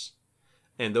Kronosaurus.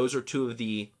 And those are 2 of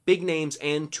the big names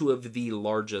and 2 of the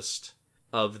largest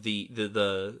of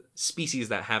the species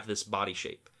that have this body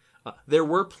shape. There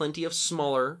were plenty of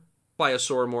smaller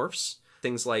pliosauromorphs.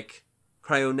 Things like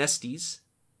Cryonestes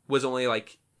was only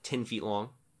 10 feet long.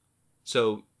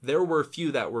 So there were a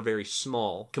few that were very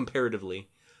small comparatively,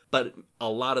 but a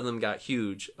lot of them got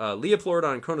huge.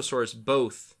 Leopleurodon and Kronosaurus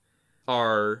both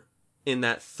are in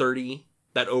that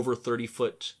over 30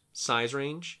 foot size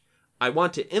range. I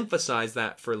want to emphasize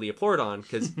that for Leopleurodon,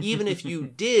 because even if you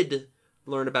did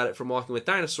learn about it from Walking with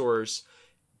Dinosaurs,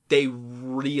 they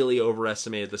really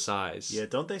overestimated the size. Yeah,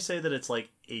 don't they say that it's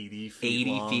 80 feet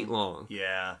 80 feet long.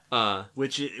 Yeah.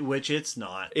 Which it's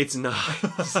not. It's not.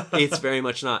 It's very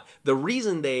much not. The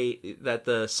reason that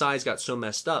the size got so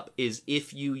messed up is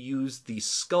if you use the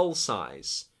skull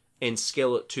size and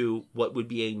scale it to what would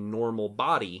be a normal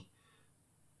body,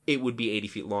 it would be 80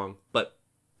 feet long. But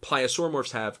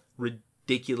pliosauromorphs have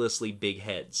ridiculously big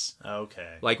heads.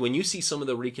 Okay. When you see some of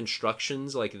the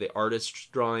reconstructions, the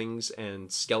artist drawings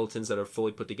and skeletons that are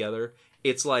fully put together,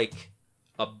 it's like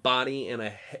a body and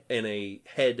a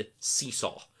head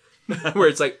seesaw, where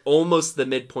it's almost the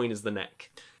midpoint is the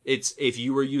neck. It's, if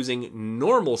you were using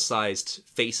normal sized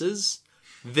faces,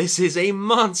 this is a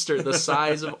monster the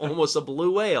size of almost a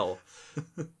blue whale.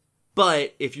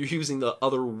 But if you're using the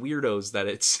other weirdos that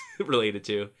it's related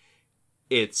to,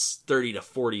 it's 30 to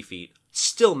 40 feet.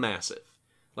 Still massive.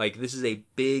 Like, this is a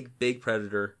big, big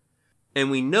predator.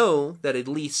 And we know that at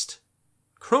least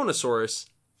Kronosaurus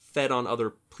fed on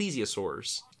other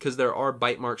plesiosaurs, because there are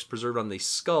bite marks preserved on the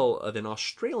skull of an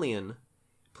Australian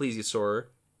plesiosaur,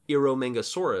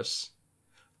 Eromengosaurus,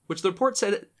 which the report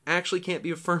said it actually can't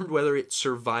be affirmed whether it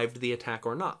survived the attack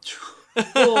or not.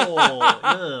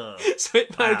 Oh, So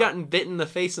it might have gotten bit in the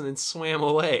face and then swam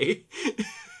away.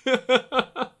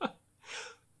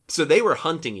 So they were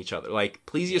hunting each other. Like,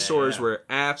 plesiosaurs were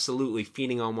absolutely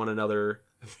feeding on one another,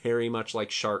 very much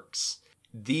like sharks.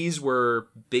 These were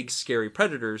big, scary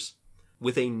predators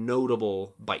with a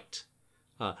notable bite.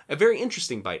 A very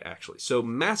interesting bite, actually. So,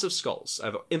 massive skulls.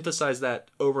 I've emphasized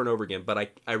that over and over again, but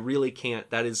I really can't.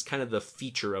 That is kind of the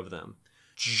feature of them.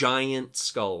 Giant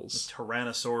skulls. The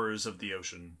tyrannosaurs of the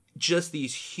ocean. Just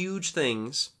these huge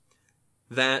things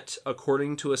that,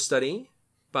 according to a study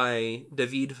by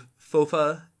David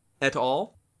Fofa et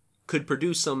al., could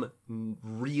produce some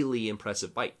really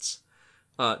impressive bites.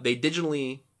 They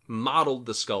digitally modeled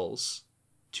the skulls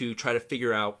to try to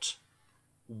figure out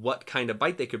what kind of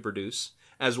bite they could produce,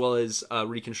 as well as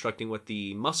reconstructing what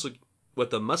the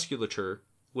musculature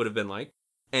would have been like.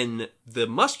 And the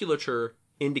musculature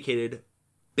indicated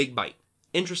big bite.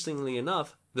 Interestingly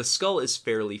enough, the skull is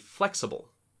fairly flexible,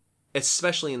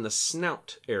 especially in the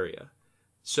snout area.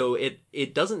 So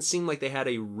it doesn't seem like they had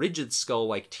a rigid skull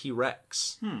like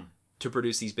T-Rex to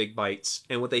produce these big bites.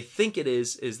 And what they think it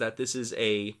is that this is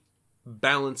a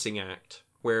balancing act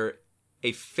where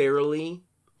a fairly,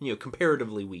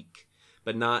 comparatively weak,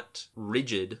 but not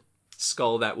rigid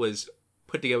skull that was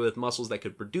put together with muscles that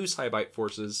could produce high bite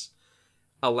forces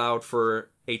allowed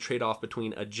for a trade-off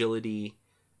between agility,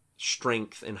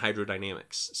 strength, and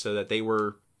hydrodynamics, so that they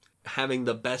were having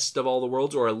the best of all the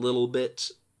worlds, or a little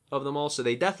bit of them all. So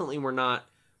they definitely were not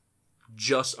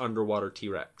just underwater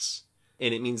T-Rex.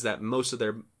 And it means that most of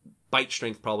their bite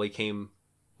strength probably came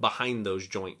behind those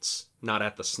joints, not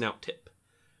at the snout tip.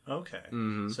 Okay.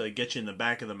 Mm-hmm. So they get you in the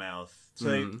back of the mouth. So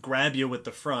they grab you with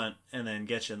the front and then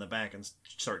get you in the back and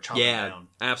start chopping down.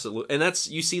 Yeah, absolutely. And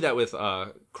you see that with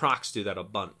crocs do that a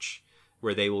bunch,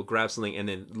 where they will grab something and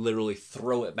then literally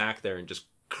throw it back there and just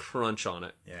crunch on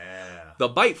it. Yeah. The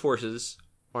bite forces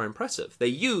are impressive. They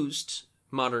used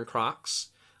modern crocs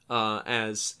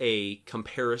as a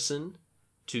comparison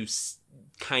to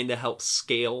kind of help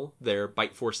scale their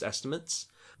bite force estimates.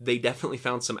 They definitely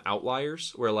found some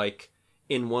outliers where, like,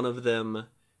 in one of them,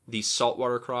 the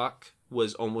saltwater croc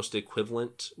was almost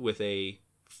equivalent with a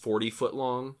 40-foot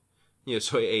long.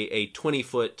 So a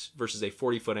 20-foot versus a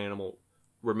 40-foot animal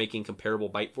were making comparable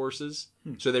bite forces.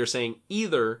 So they're saying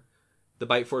either the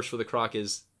bite force for the croc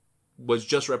was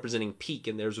just representing peak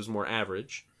and theirs was more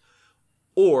average,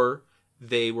 or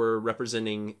they were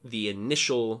representing the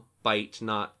initial bite,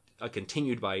 not a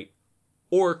continued bite,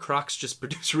 or crocs just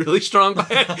produce really strong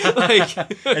bite.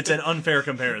 It's an unfair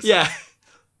comparison. Yeah.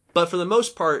 But for the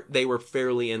most part, they were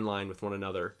fairly in line with one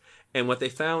another. And what they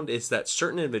found is that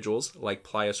certain individuals, like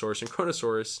Plesiosaurus and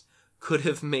Kronosaurus, could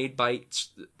have made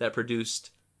bites that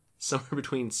produced somewhere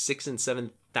between 6,000 and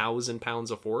 7,000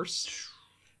 pounds of force.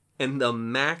 And the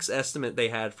max estimate they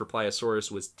had for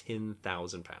Plesiosaurus was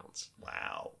 10,000 pounds.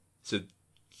 Wow. So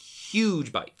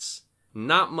huge bites.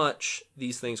 Not much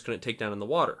these things couldn't take down in the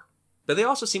water. But they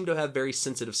also seem to have very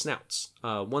sensitive snouts.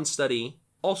 One study,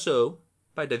 also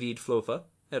by David Flofa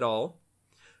et al.,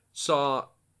 saw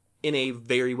in a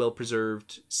very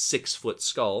well-preserved 6-foot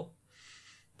skull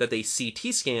that they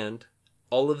CT scanned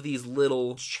all of these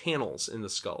little channels in the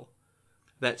skull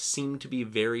that seem to be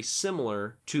very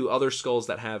similar to other skulls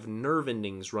that have nerve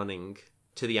endings running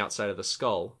to the outside of the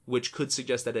skull, which could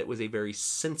suggest that it was a very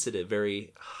sensitive,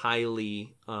 very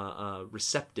highly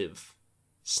receptive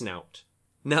snout.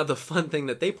 Now, the fun thing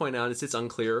that they point out is it's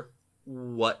unclear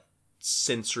what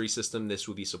sensory system this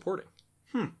would be supporting.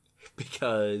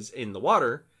 Because in the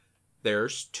water,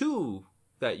 there's two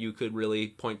that you could really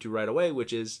point to right away,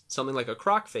 which is something like a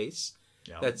croc face.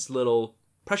 That's little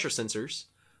pressure sensors.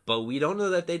 But we don't know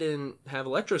that they didn't have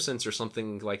electrosense or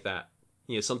something like that.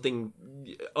 Something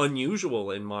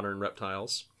unusual in modern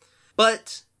reptiles.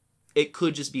 But it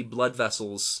could just be blood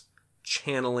vessels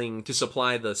channeling to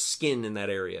supply the skin in that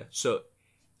area. So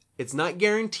it's not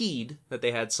guaranteed that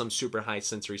they had some super high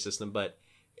sensory system, but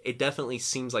it definitely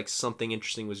seems like something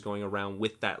interesting was going around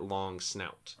with that long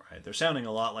snout. Right. They're sounding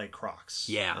a lot like crocs.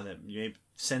 Yeah. And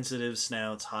sensitive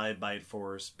snouts, high bite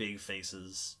force, big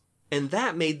faces. And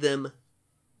that made them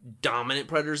dominant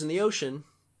predators in the ocean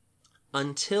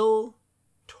until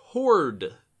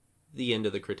toward the end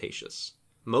of the Cretaceous.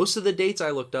 Most of the dates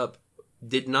I looked up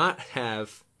did not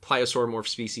have Plesiosaur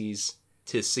species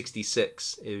to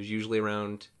 66. It was usually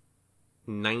around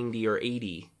 90 or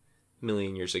 80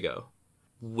 million years ago,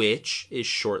 which is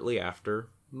shortly after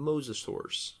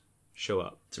mosasaurs show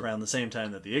up. It's around the same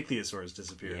time that the ichthyosaurs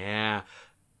disappeared. Yeah.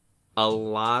 A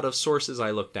lot of sources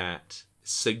I looked at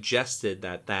suggested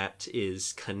that that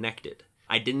is connected.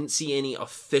 I didn't see any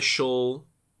official,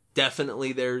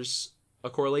 definitely there's a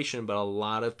correlation, but a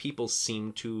lot of people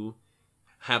seem to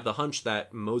have the hunch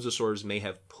that mosasaurs may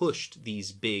have pushed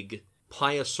these big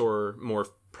plesiosaur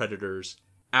predators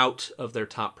out of their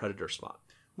top predator spot.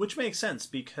 Which makes sense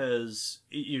because,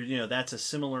 that's a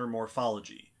similar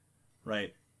morphology,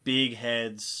 right? Big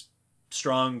heads,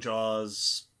 strong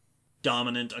jaws,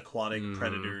 dominant aquatic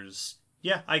predators.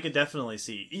 Yeah, I could definitely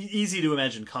see. Easy to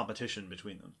imagine competition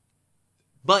between them.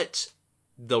 But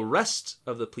the rest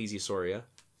of the Plesiosauria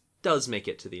does make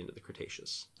it to the end of the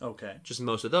Cretaceous. Okay. Just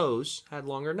most of those had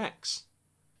longer necks.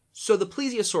 So the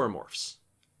plesiosauromorphs,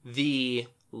 the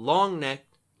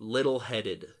long-necked,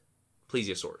 little-headed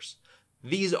plesiosaurs,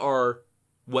 these are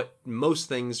what most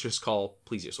things just call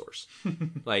plesiosaurs.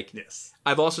 Like, yes.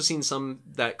 I've also seen some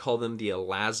that call them the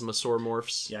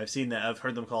elasmosauromorphs. Yeah, I've seen that. I've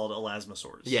heard them called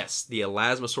elasmosaurs. Yes, the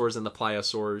elasmosaurs and the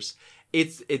pliosaurs.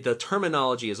 The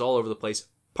terminology is all over the place,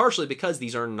 partially because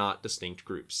these are not distinct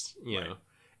groups. You know,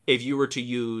 if you were to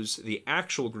use the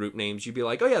actual group names, you'd be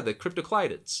like, oh yeah, the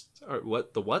cryptocleidids. Or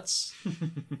what? The what's?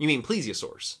 You mean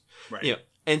plesiosaurs. Right. You know,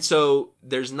 and so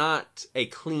there's not a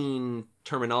clean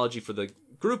terminology for the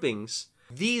groupings.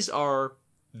 These are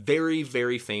very,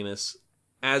 very famous.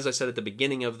 As I said at the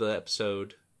beginning of the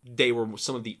episode, they were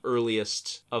some of the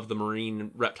earliest of the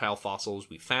marine reptile fossils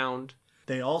we found.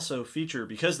 They also feature,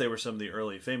 because they were some of the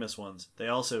early famous ones, they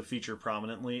also feature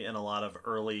prominently in a lot of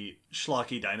early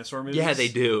schlocky dinosaur movies. Yeah, they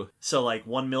do. So like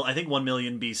 1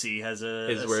 million BC has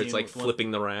Is where it's like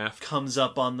flipping the raft. Comes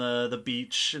up on the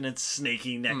beach and its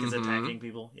snaky neck is attacking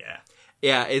people. Yeah.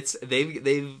 Yeah,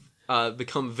 they've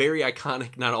become very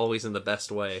iconic, not always in the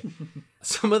best way.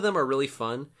 Some of them are really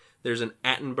fun. There's an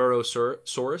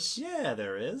Attenborosaurus. Yeah,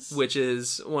 there is. Which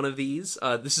is one of these.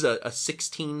 This is a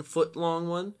 16-foot long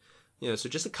one. You know, so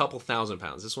just a couple thousand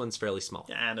pounds. This one's fairly small.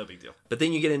 Yeah, no big deal. But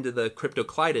then you get into the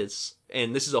Cryptocleids,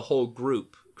 and this is a whole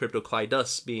group.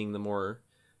 Cryptocleidus being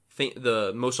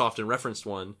the most often referenced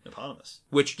one. Eponymous.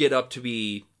 Which get up to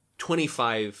be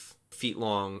 25 feet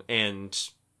long and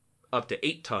up to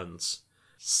 8 tons.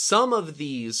 Some of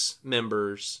these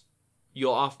members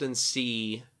you'll often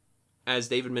see, as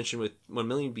David mentioned with 1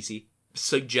 million BC,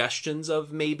 suggestions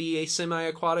of maybe a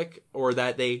semi-aquatic or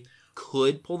that they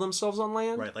could pull themselves on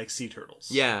land. Right, like sea turtles.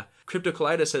 Yeah.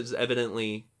 Cryptocleidos has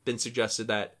evidently been suggested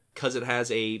that because it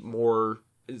has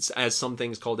as some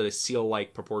things called it, a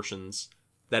seal-like proportions,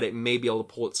 that it may be able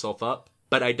to pull itself up.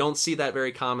 But I don't see that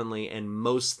very commonly, and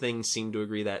most things seem to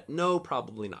agree that no,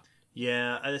 probably not.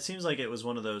 Yeah, it seems like it was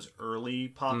one of those early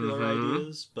popular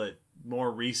ideas, but more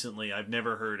recently, I've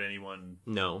never heard anyone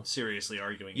seriously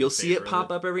arguing. You'll see it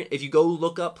pop up if you go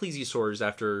look up plesiosaurs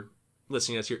after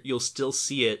listening to us here, you'll still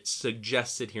see it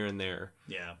suggested here and there.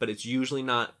 Yeah. But it's usually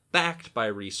not backed by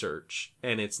research,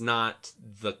 and it's not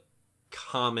the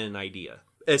common idea.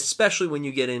 Especially when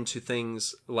you get into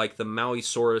things like the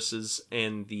Mauisauruses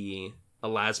and the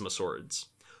Elasmosaurids,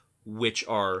 which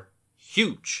are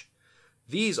huge.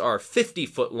 These are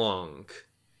 50-foot long,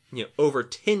 over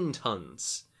 10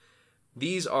 tons.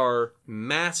 These are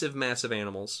massive, massive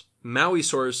animals.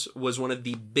 Mauisaurus was one of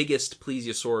the biggest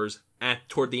plesiosaurs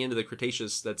toward the end of the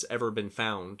Cretaceous that's ever been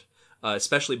found,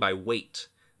 especially by weight.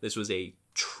 This was a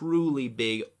truly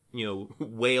big,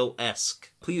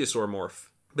 whale-esque plesiosauromorph.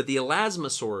 But the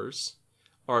elasmosaurs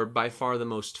are by far the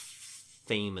most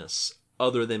famous,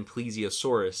 other than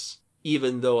Plesiosaurus,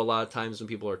 even though a lot of times when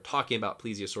people are talking about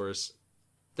Plesiosaurus,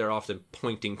 they're often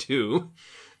pointing to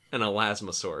an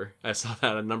elasmosaur. I saw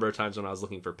that a number of times when I was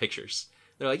looking for pictures.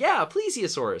 They're like, yeah,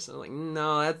 Plesiosaurus. And I'm like,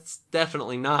 no, that's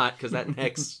definitely not, because that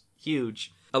neck's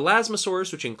huge.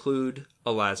 Elasmosaurs, which include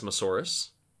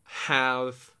Elasmosaurus,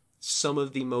 have some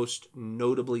of the most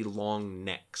notably long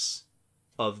necks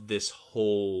of this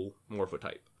whole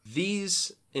morphotype.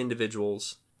 These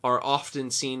individuals are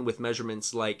often seen with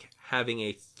measurements like having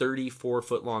a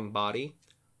 34-foot long body,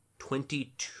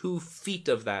 22 feet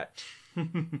of that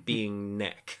being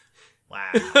neck.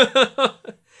 Wow.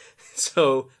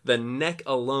 So the neck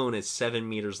alone is 7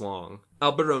 meters long.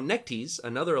 Alberonectes,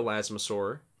 another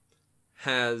elasmosaur,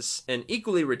 has an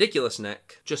equally ridiculous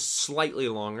neck, just slightly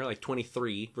longer, like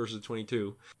 23 versus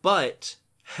 22, but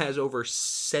has over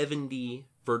 70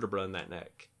 vertebrae in that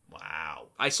neck. Wow.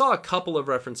 I saw a couple of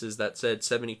references that said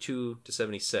 72 to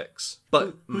 76.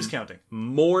 But Who's counting?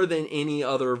 more than any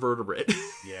other vertebrate.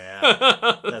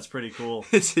 Yeah. That's pretty cool.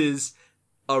 This is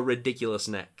a ridiculous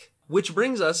neck. Which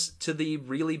brings us to the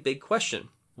really big question.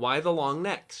 Why the long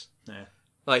necks? Yeah.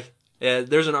 Like,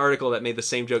 there's an article that made the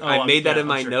same joke. I made that in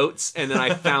my notes, and then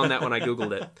I found that when I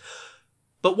Googled it.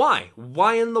 But why?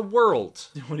 Why in the world?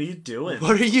 What are you doing?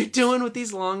 What are you doing with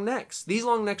these long necks? These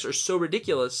long necks are so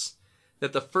ridiculous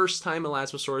that the first time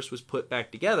Elasmosaurus was put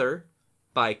back together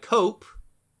by Cope,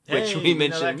 which we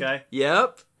mentioned. You know that guy.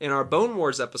 Yep. In our Bone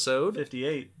Wars episode,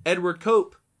 58. Edward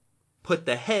Cope put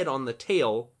the head on the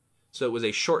tail, so it was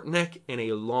a short neck and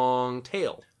a long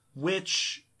tail.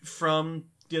 Which, from,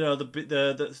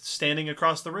 the standing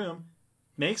across the room,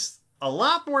 makes a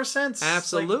lot more sense.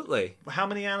 Absolutely. Like, how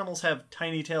many animals have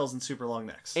tiny tails and super long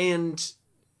necks? And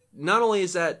not only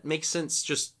does that make sense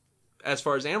just as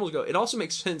far as animals go, it also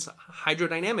makes sense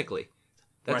hydrodynamically.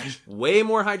 That's right. Way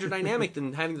more hydrodynamic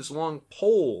than having this long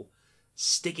pole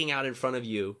sticking out in front of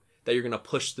you that you're going to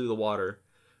push through the water.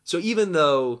 So even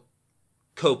though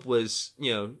Cope was,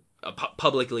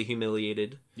 publicly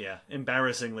humiliated. Yeah,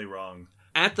 embarrassingly wrong.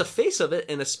 At the face of it,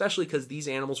 and especially because these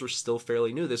animals were still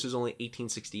fairly new. This was only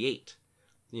 1868.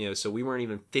 So we weren't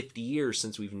even 50 years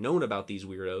since we've known about these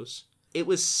weirdos. It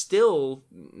was still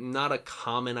not a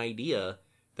common idea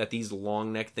that these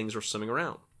long neck things were swimming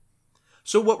around.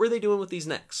 So what were they doing with these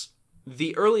necks?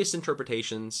 The earliest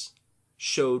interpretations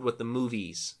showed what the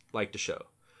movies like to show,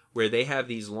 where they have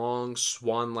these long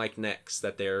swan-like necks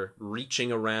that they're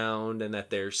reaching around and that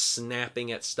they're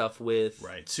snapping at stuff with.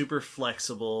 Right, super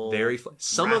flexible. Very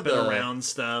some wrapping of the around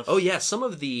stuff. Oh yeah, some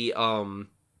of the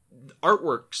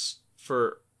artworks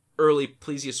for early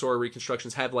plesiosaur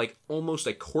reconstructions have like almost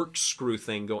a corkscrew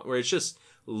thing going, where it's just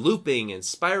looping and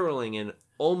spiraling and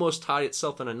almost tied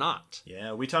itself in a knot.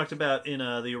 Yeah, we talked about in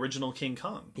the original King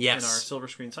Kong. Yes. In our Silver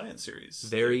Screen Science series.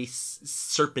 Very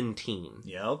serpentine.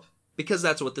 Yep. Because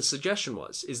that's what the suggestion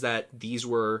was, is that these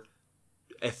were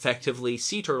effectively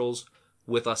sea turtles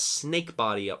with a snake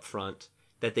body up front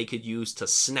that they could use to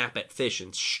snap at fish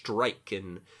and strike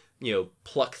and,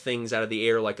 pluck things out of the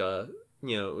air like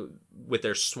with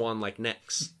their swan-like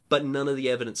necks. But none of the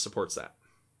evidence supports that.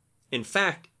 In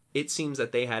fact, it seems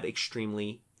that they had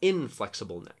extremely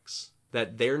inflexible necks.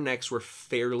 That their necks were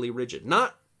fairly rigid.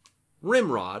 Not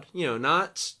rimrod,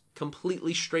 not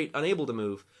completely straight, unable to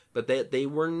move, but they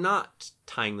were not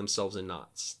tying themselves in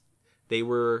knots. They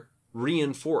were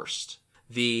reinforced.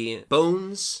 The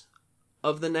bones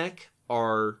of the neck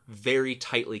are very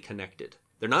tightly connected.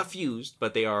 They're not fused,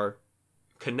 but they are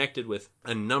connected with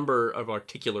a number of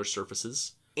articular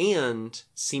surfaces and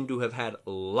seem to have had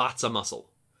lots of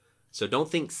muscle. So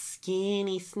don't think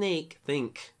skinny snake,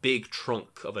 think big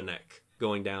trunk of a neck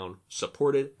going down,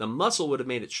 supported. The muscle would have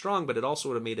made it strong, but it also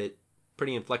would have made it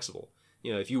pretty inflexible.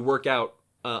 If you work out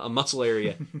a muscle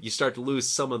area, you start to lose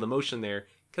some of the motion there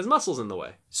because muscle's in the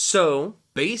way. So,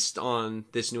 based on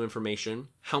this new information,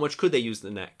 how much could they use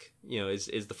the neck?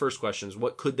 Is the first question, is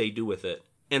what could they do with it?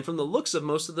 And from the looks of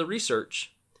most of the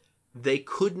research, they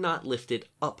could not lift it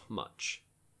up much.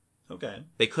 Okay.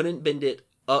 They couldn't bend it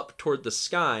up toward the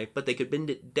sky, but they could bend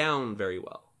it down very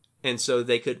well. And so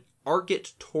they could arc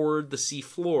it toward the sea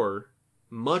floor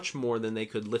much more than they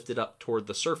could lift it up toward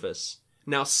the surface.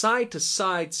 Now, side to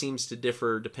side seems to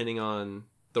differ depending on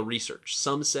the research.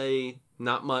 Some say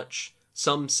not much.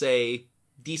 Some say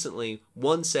decently.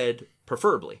 One said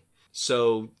preferably.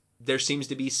 So there seems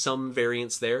to be some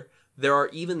variance there. There are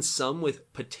even some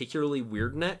with particularly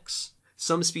weird necks.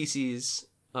 Some species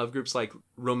of groups like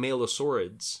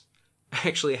Romalosaurids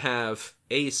actually have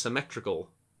asymmetrical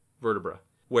vertebra,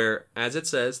 where, as it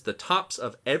says, the tops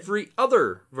of every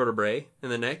other vertebrae in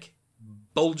the neck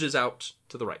bulges out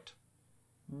to the right.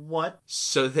 What?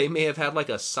 So they may have had like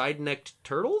a side-necked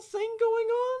turtle thing going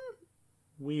on?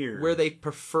 Weird. Where they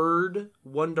preferred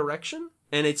one direction?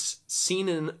 And it's seen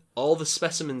in all the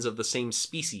specimens of the same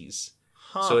species.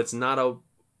 Huh. So it's not a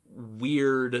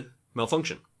weird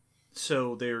malfunction.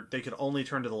 So they could only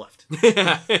turn to the left.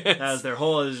 Yeah, As their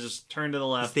whole is just turn to the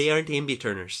left. they aren't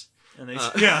ambi-turners. And they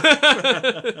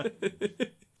Yeah.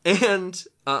 And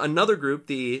another group,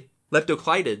 the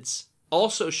Leptocleidids,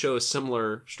 also show a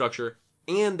similar structure,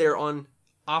 and they're on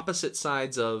opposite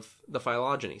sides of the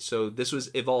phylogeny. So this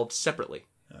was evolved separately.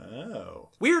 Oh.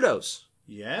 Weirdos.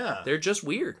 Yeah. They're just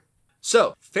weird.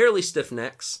 So, fairly stiff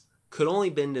necks, could only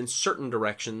bend in certain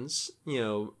directions,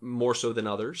 more so than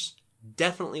others.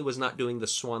 Definitely was not doing the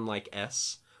swan-like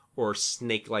S or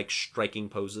snake-like striking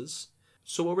poses.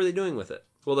 So what were they doing with it?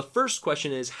 Well, the first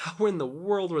question is, how in the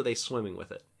world were they swimming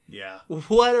with it? Yeah.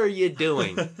 What are you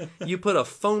doing? You put a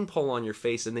phone pole on your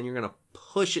face and then you're going to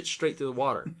push it straight through the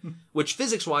water, which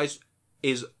physics-wise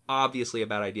is obviously a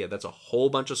bad idea. That's a whole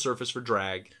bunch of surface for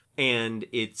drag, and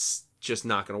it's just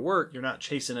not going to work. You're not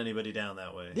chasing anybody down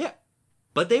that way. Yeah.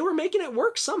 But they were making it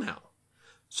work somehow.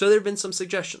 So there have been some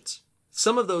suggestions.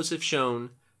 Some of those have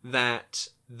shown that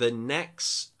the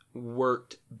necks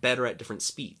worked better at different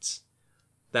speeds.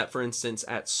 That, for instance,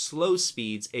 at slow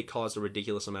speeds, it caused a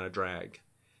ridiculous amount of drag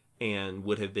and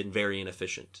would have been very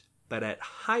inefficient. But at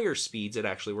higher speeds, it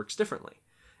actually works differently.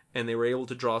 And they were able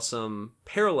to draw some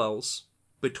parallels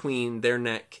between their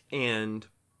neck and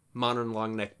modern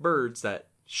long-necked birds that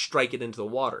strike it into the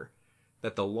water.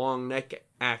 That the long neck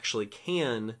actually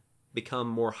can become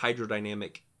more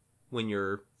hydrodynamic when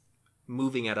you're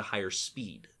moving at a higher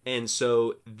speed. And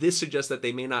so this suggests that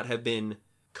they may not have been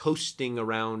coasting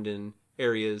around in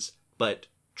areas, but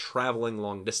traveling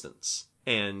long distance.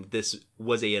 And this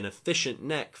was an efficient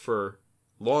neck for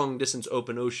long distance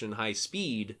open ocean high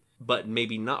speed, but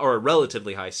maybe not, or a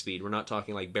relatively high speed. We're not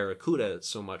talking like barracuda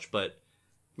so much, but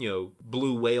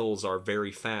blue whales are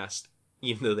very fast,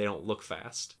 even though they don't look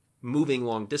fast. Moving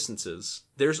long distances.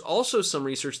 There's also some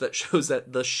research that shows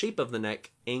that the shape of the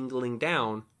neck angling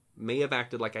down may have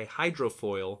acted like a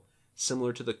hydrofoil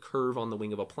similar to the curve on the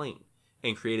wing of a plane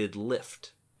and created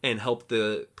lift and helped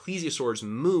the plesiosaurs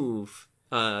move,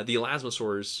 the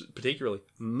elasmosaurs particularly,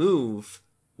 move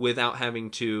without having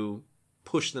to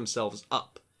push themselves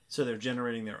up. So they're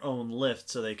generating their own lift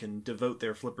so they can devote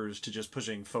their flippers to just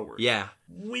pushing forward. Yeah.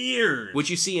 Weird! Which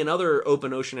you see in other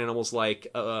open ocean animals like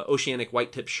oceanic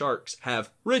white-tipped sharks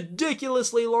have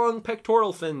ridiculously long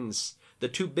pectoral fins. The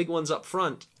two big ones up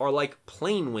front are like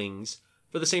plane wings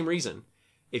for the same reason.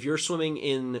 If you're swimming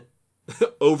in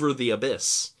over the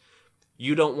abyss,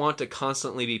 you don't want to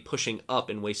constantly be pushing up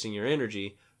and wasting your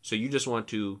energy, so you just want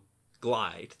to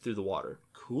glide through the water.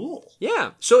 Cool.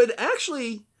 Yeah, so it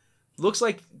actually looks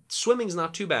like swimming's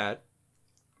not too bad.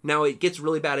 Now, it gets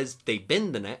really bad as they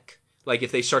bend the neck. Like,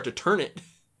 if they start to turn it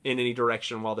in any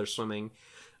direction while they're swimming,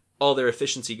 all their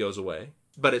efficiency goes away.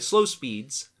 But at slow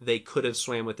speeds, they could have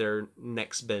swam with their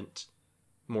necks bent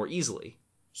more easily.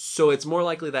 So it's more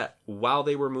likely that while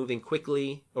they were moving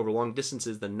quickly over long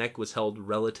distances, the neck was held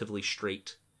relatively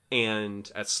straight.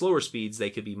 And at slower speeds, they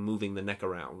could be moving the neck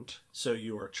around. So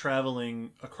you are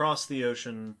traveling across the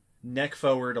ocean, neck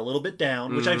forward, a little bit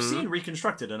down, which I've seen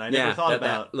reconstructed, and I never thought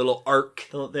about. That little arc.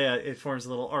 Yeah, it forms a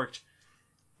little arc.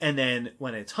 And then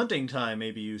when it's hunting time,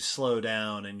 maybe you slow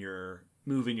down and you're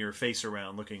moving your face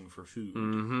around looking for food.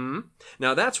 Mm-hmm.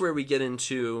 Now that's where we get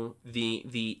into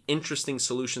the interesting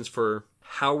solutions for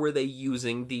how were they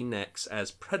using the necks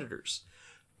as predators.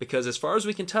 Because as far as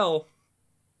we can tell,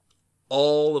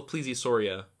 all of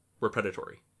Plesiosauria were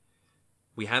predatory.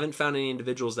 We haven't found any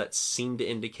individuals that seem to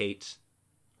indicate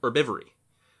herbivory.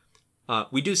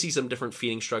 We do see some different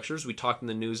feeding structures. We talked in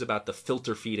the news about the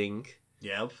filter feeding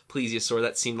plesiosaur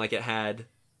that seemed like it had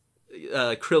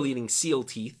krill-eating seal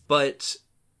teeth. But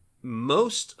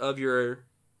most of your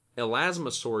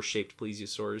elasmosaur-shaped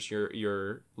plesiosaurs,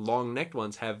 your long-necked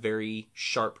ones, have very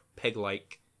sharp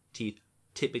peg-like teeth,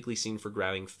 typically seen for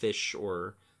grabbing fish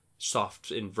or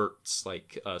soft inverts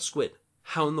like squid.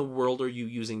 How in the world are you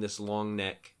using this long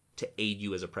neck to aid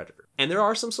you as a predator? And there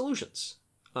are some solutions.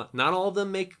 Not all of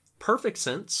them make perfect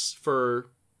sense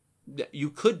for... You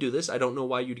could do this. I don't know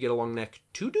why you'd get a long neck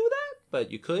to do that,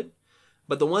 but you could.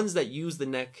 But the ones that use the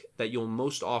neck that you'll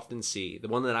most often see, the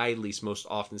one that I at least most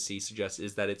often see suggests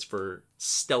is that it's for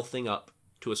stealthing up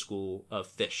to a school of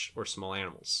fish or small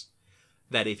animals.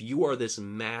 That if you are this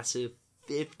massive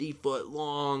 50-foot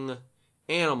long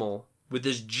animal with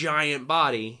this giant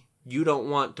body, you don't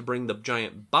want to bring the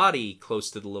giant body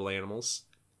close to the little animals,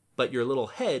 but your little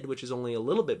head, which is only a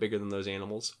little bit bigger than those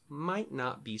animals, might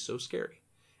not be so scary.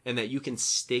 And that you can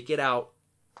stick it out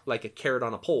like a carrot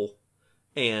on a pole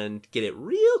and get it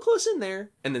real close in there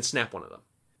and then snap one of them.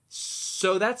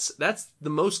 So that's the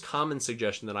most common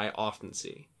suggestion that I often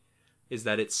see, is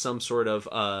that it's some sort of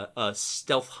a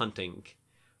stealth hunting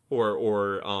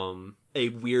or a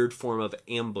weird form of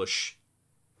ambush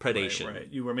predation. Right.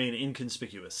 You remain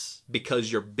inconspicuous.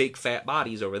 Because your big fat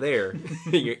body's over there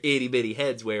and your itty bitty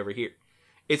head's way over here.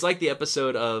 It's like the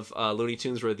episode of Looney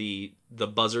Tunes where the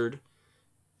buzzard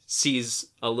sees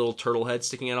a little turtle head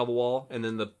sticking out of a wall, and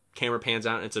then the camera pans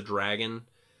out and it's a dragon.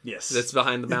 Yes. That's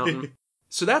behind the mountain.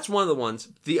 So that's one of the ones.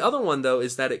 The other one, though,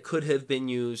 is that it could have been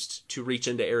used to reach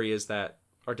into areas that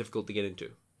are difficult to get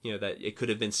into. You know, that it could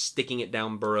have been sticking it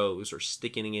down burrows or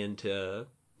sticking into,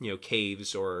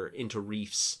 caves or into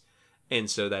reefs. And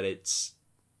so that it's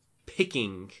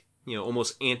picking,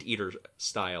 almost anteater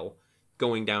style,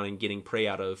 going down and getting prey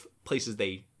out of places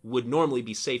they would normally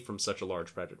be safe from such a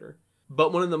large predator.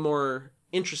 But one of the more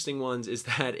interesting ones is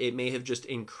that it may have just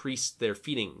increased their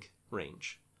feeding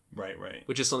range. Right.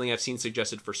 Which is something I've seen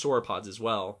suggested for sauropods as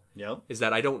well. Yep. Is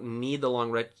that I don't need the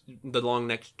long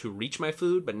neck to reach my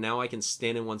food, but now I can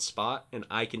stand in one spot and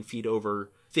I can feed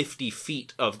over 50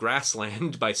 feet of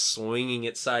grassland by swinging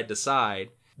it side to side.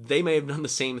 They may have done the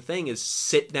same thing as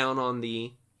sit down on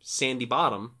the sandy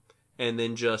bottom and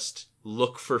then just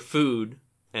look for food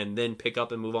and then pick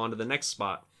up and move on to the next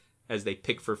spot as they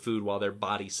pick for food while their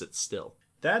body sits still.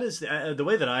 That is the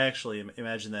way that I actually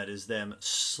imagine that is them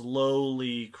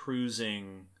slowly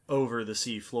cruising over the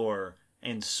sea floor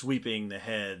and sweeping the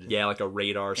head. Yeah, like a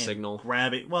radar signal.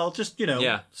 Grabbing,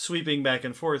 sweeping back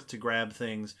and forth to grab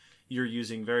things. You're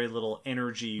using very little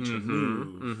energy to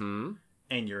move,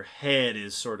 and your head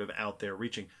is sort of out there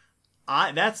reaching.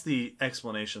 That's the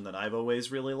explanation that I've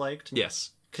always really liked. Yes.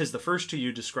 Because the first two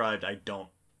you described, I don't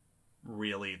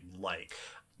really like.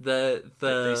 They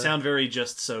sound very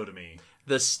just so to me.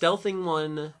 The stealthing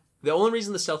one, the only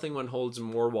reason the stealthing one holds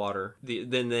more water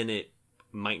than it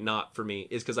might not for me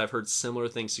is because I've heard similar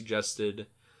things suggested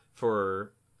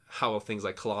for how things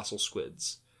like colossal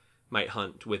squids might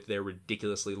hunt with their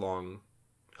ridiculously long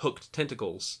hooked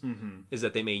tentacles, is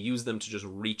that they may use them to just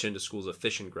reach into schools of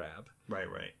fish and grab. Right.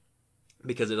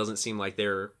 Because it doesn't seem like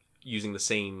they're using the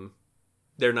same.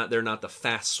 They're not the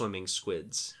fast swimming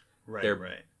squids.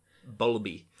 They're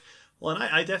bulby. Well, and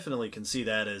I definitely can see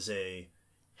that as a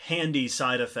handy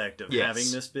side effect of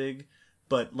having this big.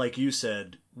 But like you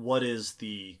said, what is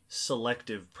the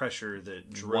selective pressure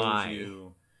that drove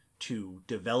you to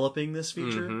developing this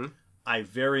feature? I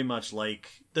very much like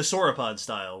the sauropod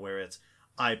style, where it's,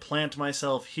 I plant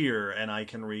myself here and I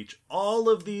can reach all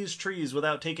of these trees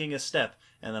without taking a step,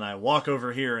 and then I walk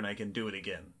over here and I can do it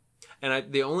again.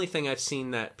 And the only thing I've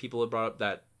seen that people have brought up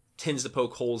that tends to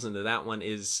poke holes into that one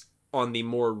is on the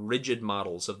more rigid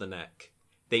models of the neck.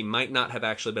 They might not have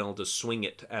actually been able to swing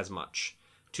it as much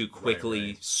to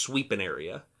quickly sweep an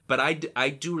area. But I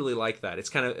do really like that. It's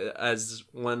kind of, as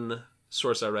one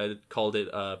source I read called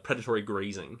it, predatory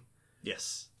grazing.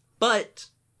 Yes. But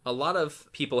a lot of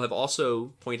people have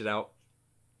also pointed out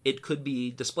it could be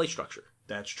display structure.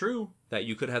 That's true. That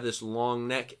you could have this long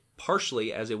neck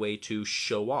partially as a way to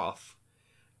show off,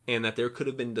 and that there could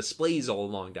have been displays all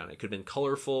along down. It could have been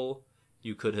colorful.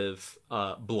 You could have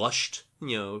blushed,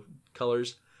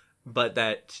 colors, but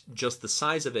that just the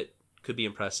size of it could be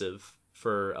impressive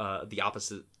for the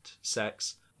opposite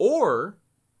sex. Or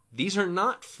these are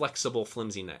not flexible,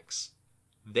 flimsy necks.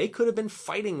 They could have been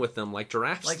fighting with them like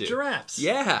giraffes do. Like giraffes.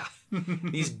 Yeah.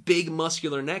 These big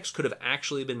muscular necks could have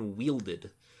actually been wielded.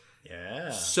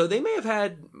 Yeah. So they may have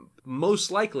had,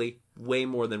 most likely, way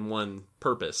more than one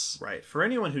purpose. Right. For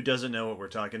anyone who doesn't know what we're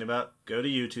talking about, go to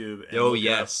YouTube and look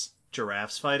up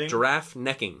giraffes fighting. Giraffe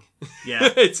necking. Yeah.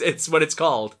 It's what it's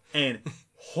called. And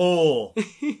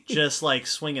just like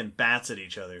swinging bats at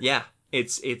each other. Yeah.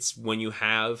 It's when you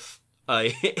have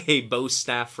a bow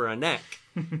staff for a neck,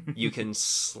 you can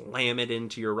slam it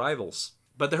into your rivals.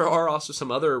 But there are also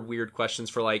some other weird questions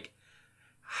for, like,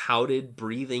 how did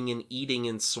breathing and eating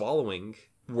and swallowing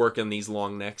work in these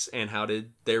long necks, and how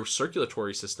did their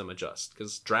circulatory system adjust?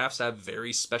 Because giraffes have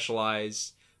very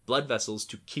specialized blood vessels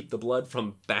to keep the blood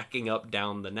from backing up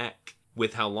down the neck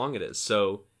with how long it is.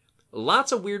 So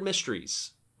lots of weird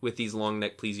mysteries with these long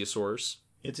neck plesiosaurs.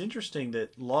 It's interesting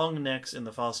that long necks in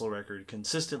the fossil record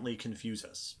consistently confuse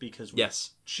us, because we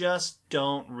just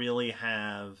don't really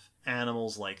have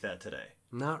animals like that today.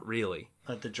 Not really.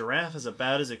 The giraffe is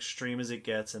about as extreme as it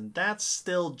gets, and that's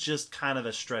still just kind of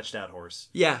a stretched out horse.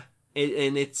 Yeah,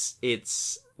 and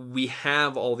it's we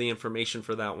have all the information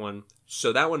for that one,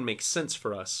 so that one makes sense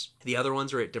for us. The other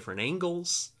ones are at different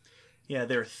angles. Yeah,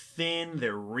 they're thin,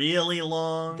 they're really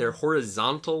long. They're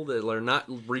horizontal, they're not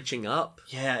reaching up.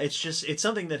 Yeah, it's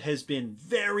something that has been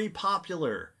very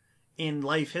popular in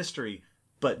life history,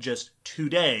 but just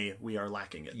today we are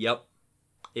lacking it. Yep.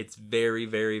 It's very,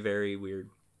 very, very weird.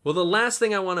 Well, the last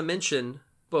thing I want to mention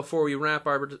before we wrap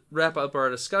up our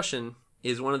discussion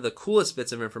is one of the coolest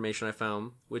bits of information I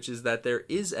found, which is that there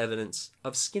is evidence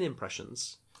of skin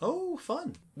impressions. Oh,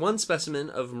 fun. One specimen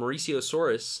of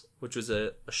Plesiosaurs, which was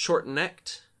a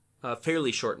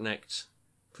fairly short-necked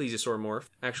plesiosaur morph,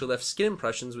 actually left skin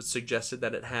impressions which suggested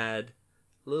that it had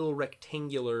little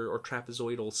rectangular or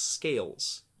trapezoidal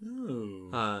scales.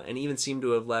 Ooh. And even seemed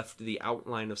to have left the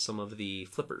outline of some of the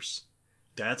flippers.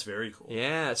 That's very cool.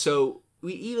 Yeah, so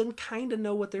we even kind of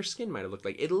know what their skin might have looked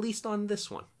like, at least on this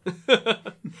one.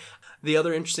 The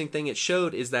other interesting thing it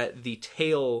showed is that the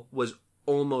tail was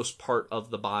almost part of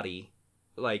the body,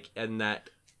 and that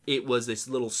it was this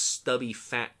little stubby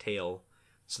fat tail.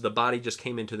 So the body just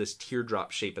came into this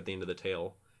teardrop shape at the end of the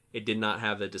tail. It did not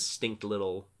have a distinct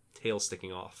little tail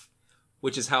sticking off,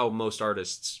 which is how most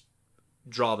artists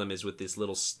draw them, is with this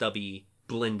little stubby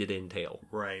blended in tail.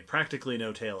 Right. Practically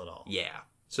no tail at all. Yeah.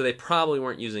 So they probably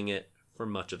weren't using it for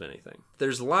much of anything.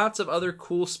 There's lots of other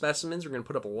cool specimens. We're going to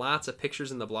put up lots of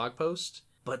pictures in the blog post.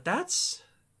 But that's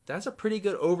a pretty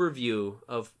good overview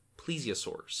of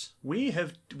plesiosaurs.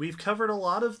 We've covered a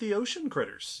lot of the ocean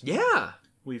critters. Yeah.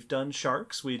 We've done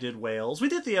sharks. We did whales. We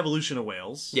did the evolution of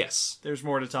whales. Yes. There's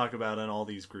more to talk about in all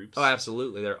these groups. Oh,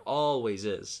 absolutely. There always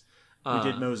is. We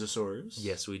did mosasaurs.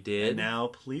 Yes, we did. And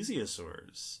now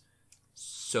plesiosaurs.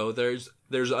 So there's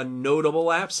a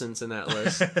notable absence in that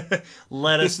list.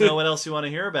 Let us know what else you want to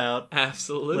hear about.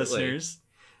 Absolutely. Listeners.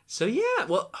 So yeah,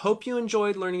 well, hope you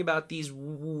enjoyed learning about these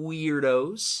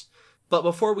weirdos. But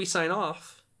before we sign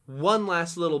off, one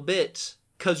last little bit,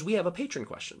 because we have a patron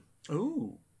question.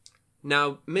 Ooh.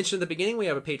 Now, mentioned at the beginning, we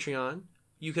have a Patreon.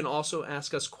 You can also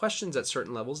ask us questions at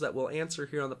certain levels that we'll answer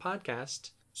here on the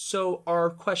podcast. So our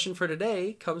question for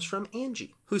today comes from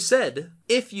Angie, who said,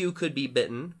 if you could be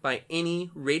bitten by any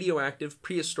radioactive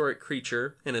prehistoric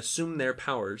creature and assume their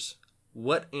powers,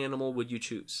 what animal would you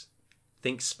choose?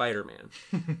 Think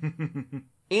Spider-Man.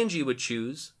 Angie would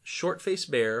choose short-faced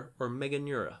bear or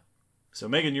Meganura. So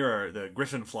Meganura are the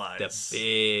griffin flies. The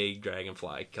big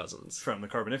dragonfly cousins. From the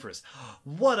Carboniferous.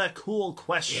 What a cool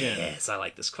question. Yes, I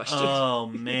like this question. Oh,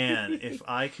 man. If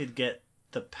I could get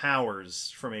the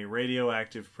powers from a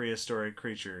radioactive prehistoric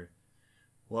creature,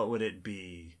 what would it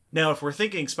be? Now, if we're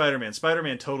thinking Spider-Man,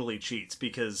 Spider-Man totally cheats,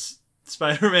 because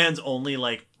Spider-Man's only,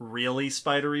 like, really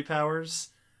spidery powers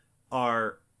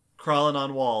are crawling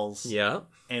on walls. Yeah.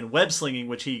 And web-slinging,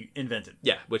 which he invented.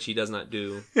 Yeah, which he does not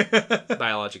do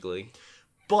biologically.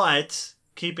 But,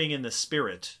 keeping in the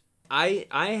spirit... I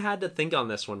had to think on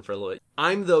this one for a little bit.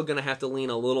 I'm, though, going to have to lean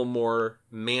a little more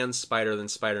man-spider than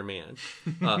Spider-Man.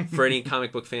 For any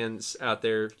comic book fans out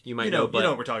there, you might know, but you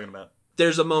know what we're talking about.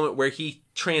 There's a moment where he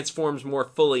transforms more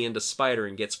fully into Spider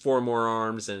and gets 4 more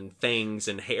arms and fangs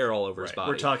and hair all over his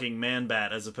body. We're talking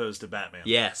Man-Bat as opposed to Batman.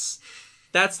 Yes.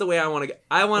 That's the way I want to go.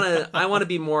 I want to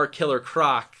be more Killer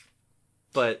Croc,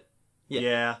 but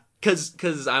yeah.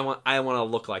 Cuz I want to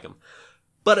look like him.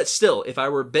 But it's still, if I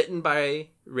were bitten by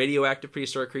a radioactive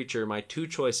prehistoric creature, my 2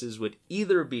 choices would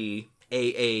either be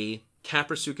a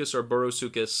Caprisuchus or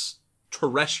Borosuchus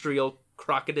terrestrial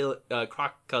croc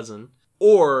cousin,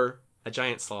 or a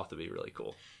giant sloth would be really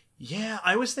cool. Yeah,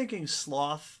 I was thinking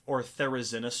sloth or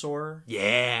Therizinosaur.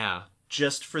 Yeah.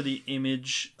 Just for the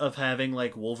image of having,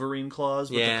 like, Wolverine claws,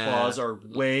 but the claws are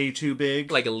way too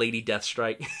big. Like a Lady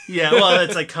Deathstrike. Yeah, well,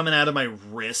 it's like coming out of my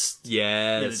wrist.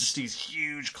 Yes. Yeah, it's just these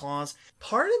huge claws.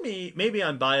 Part of me, maybe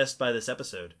I'm biased by this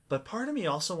episode, but part of me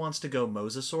also wants to go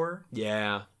Mosasaur.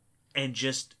 Yeah. And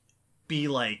just be,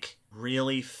 like,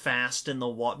 really fast in the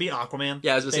water. Be Aquaman.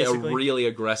 Yeah, I was going to say a really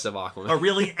aggressive Aquaman. A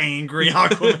really angry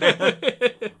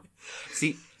Aquaman.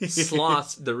 See,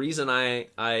 sloths, the reason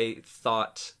I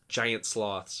thought giant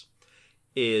sloths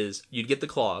is you'd get the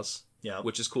claws,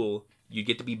 which is cool. You'd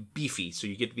get to be beefy, so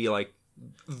you get to be like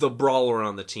the brawler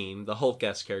on the team, the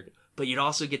Hulk-esque character. But you'd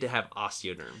also get to have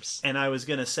osteoderms. And I was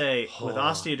going to say, with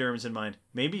osteoderms in mind,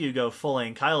 maybe you go full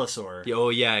Ankylosaur. Oh,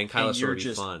 yeah, Ankylosaur would be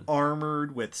just fun.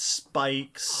 Armored with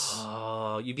spikes.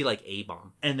 Oh, you'd be like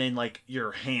A-Bomb. And then, like,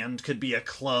 your hand could be a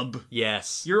club.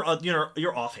 Yes. You're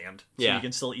offhand, so you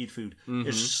can still eat food. Mm-hmm.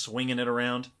 Just swinging it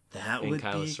around. That would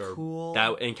be cool.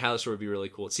 Ankylosaur would be really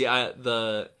cool. See,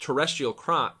 the terrestrial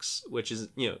crocs, which is,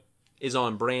 is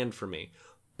on brand for me.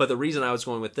 But the reason I was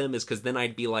going with them is because then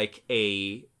I'd be like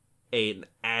an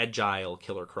agile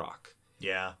killer croc.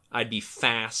 Yeah. I'd be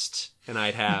fast, and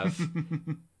I'd have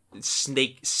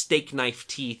steak knife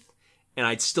teeth, and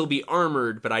I'd still be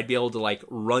armored, but I'd be able to, like,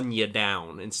 run you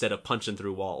down instead of punching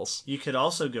through walls. You could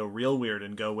also go real weird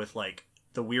and go with, like,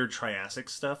 the weird Triassic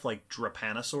stuff, like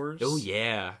Drepanosaurs. Oh,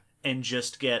 yeah. And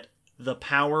just get the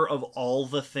power of all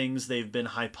the things they've been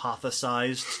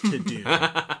hypothesized to do.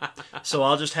 So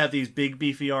I'll just have these big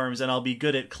beefy arms, and I'll be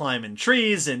good at climbing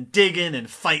trees and digging and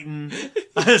fighting.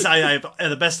 I have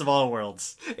the best of all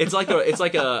worlds. It's like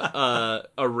a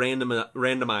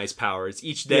randomized power. It's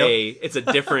each day it's a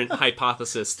different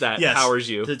hypothesis that powers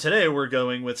you. Today we're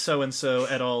going with so and so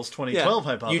et al.'s 2012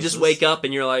 hypothesis. You just wake up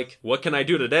and you're like, "What can I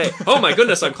do today? Oh my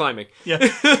goodness, I'm climbing." Yeah.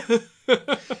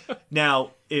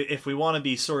 Now, if we want to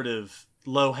be sort of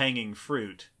low-hanging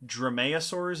fruit,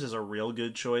 Dromaeosaurs is a real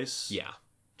good choice. Yeah.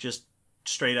 Just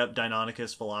straight up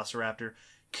Deinonychus Velociraptor.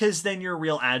 Because then you're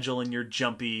real agile and you're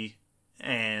jumpy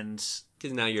And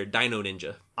Because now you're a dino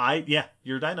ninja.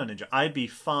 you're a dino ninja. I'd be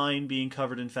fine being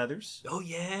covered in feathers. Oh,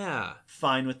 yeah.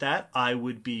 Fine with that. I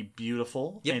would be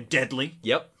beautiful and deadly.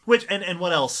 Yep. Which and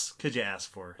what else could you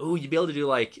ask for? Oh, you'd be able to do,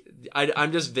 like...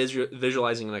 I'm just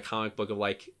visualizing in a comic book of,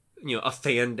 like, a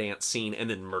fan dance scene and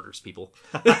then murders people.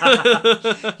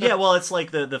 Yeah, well, it's like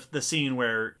the scene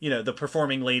where, the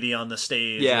performing lady on the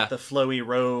stage with the flowy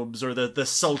robes or the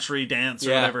sultry dance or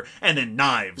whatever, and then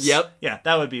knives. Yep. Yeah,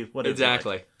 that would be what it would be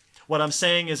Exactly. like. What I'm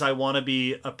saying is I want to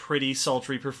be a pretty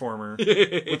sultry performer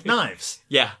with knives.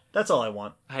 Yeah. That's all I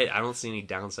want. I don't see any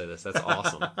downside to this. That's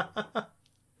awesome.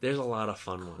 There's a lot of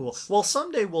fun ones. Cool. Well,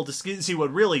 someday we'll see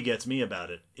what really gets me about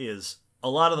it is a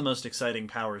lot of the most exciting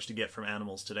powers to get from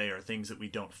animals today are things that we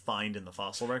don't find in the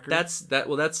fossil record.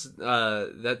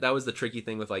 That was the tricky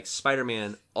thing with, like,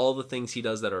 Spider-Man. All the things he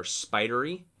does that are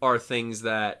spidery are things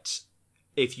that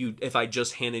if I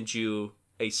just handed you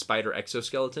a spider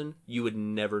exoskeleton, you would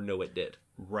never know it did.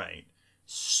 Right.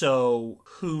 So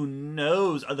who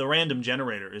knows? The random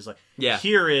generator is like,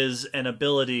 here is an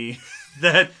ability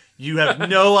that you have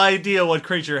no idea what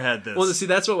creature had this. Well, see,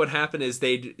 that's what would happen is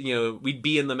we'd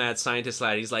be in the mad scientist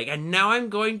lab. He's like, and now I'm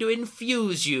going to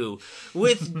infuse you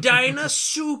with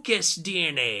Deinosuchus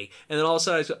DNA. And then all of a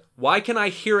sudden, why can I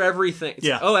hear everything?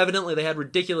 Oh, evidently they had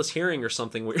ridiculous hearing or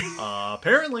something weird.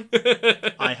 Apparently.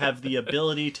 I have the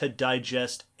ability to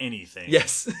digest anything.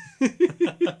 Yes.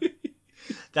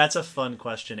 That's a fun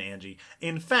question, Angie.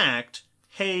 In fact,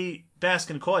 hey,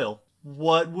 Baskin Coyle,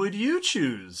 what would you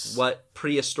choose? What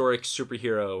prehistoric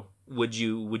superhero would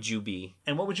you be?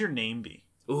 And what would your name be?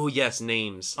 Oh, yes,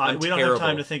 names. We don't have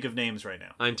time to think of names right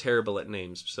now. I'm terrible at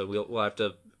names, so we'll have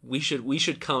to. We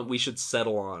should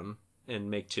settle on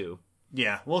and make two.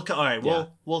 Yeah, all right. Yeah.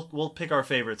 We'll pick our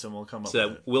favorites and we'll come up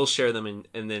with it. We'll share them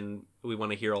and then we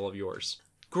want to hear all of yours.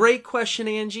 Great question,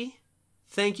 Angie.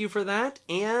 Thank you for that.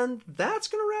 And that's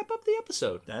going to wrap up the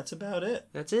episode. That's about it.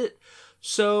 That's it.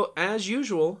 So, as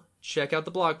usual, check out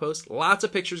the blog post. Lots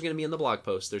of pictures going to be in the blog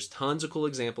post. There's tons of cool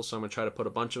examples, so I'm going to try to put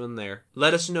a bunch of them there.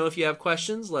 Let us know if you have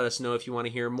questions. Let us know if you want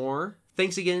to hear more.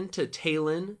 Thanks again to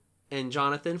Taylin and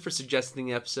Jonathan for suggesting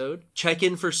the episode. Check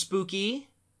in for Spooky.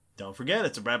 Don't forget,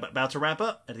 it's about to wrap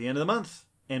up at the end of the month.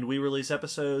 And we release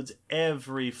episodes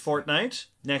every fortnight.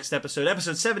 Next episode,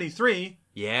 episode 73.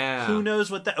 Yeah. Who knows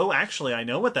what that... Oh, actually, I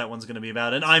know what that one's going to be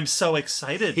about, and I'm so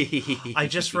excited. I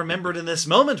just remembered in this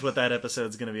moment what that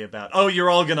episode's going to be about. Oh, you're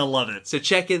all going to love it. So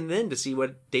check in then to see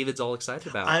what David's all excited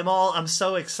about. I'm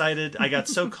so excited. I got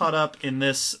so caught up in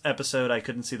this episode, I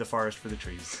couldn't see the forest for the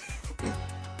trees.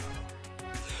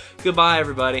 Goodbye,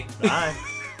 everybody. Bye.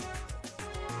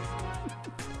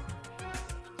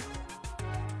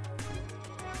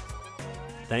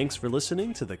 Thanks for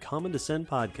listening to the Common Descent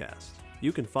Podcast.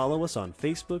 You can follow us on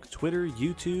Facebook, Twitter,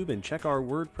 YouTube, and check our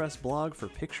WordPress blog for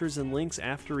pictures and links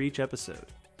after each episode.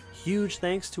 Huge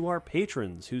thanks to our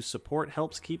patrons whose support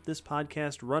helps keep this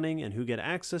podcast running and who get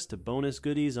access to bonus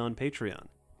goodies on Patreon.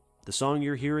 The song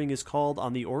you're hearing is called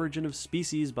On the Origin of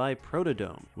Species by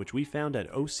Protodome, which we found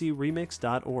at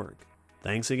ocremix.org.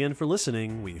 Thanks again for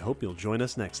listening. We hope you'll join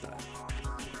us next time.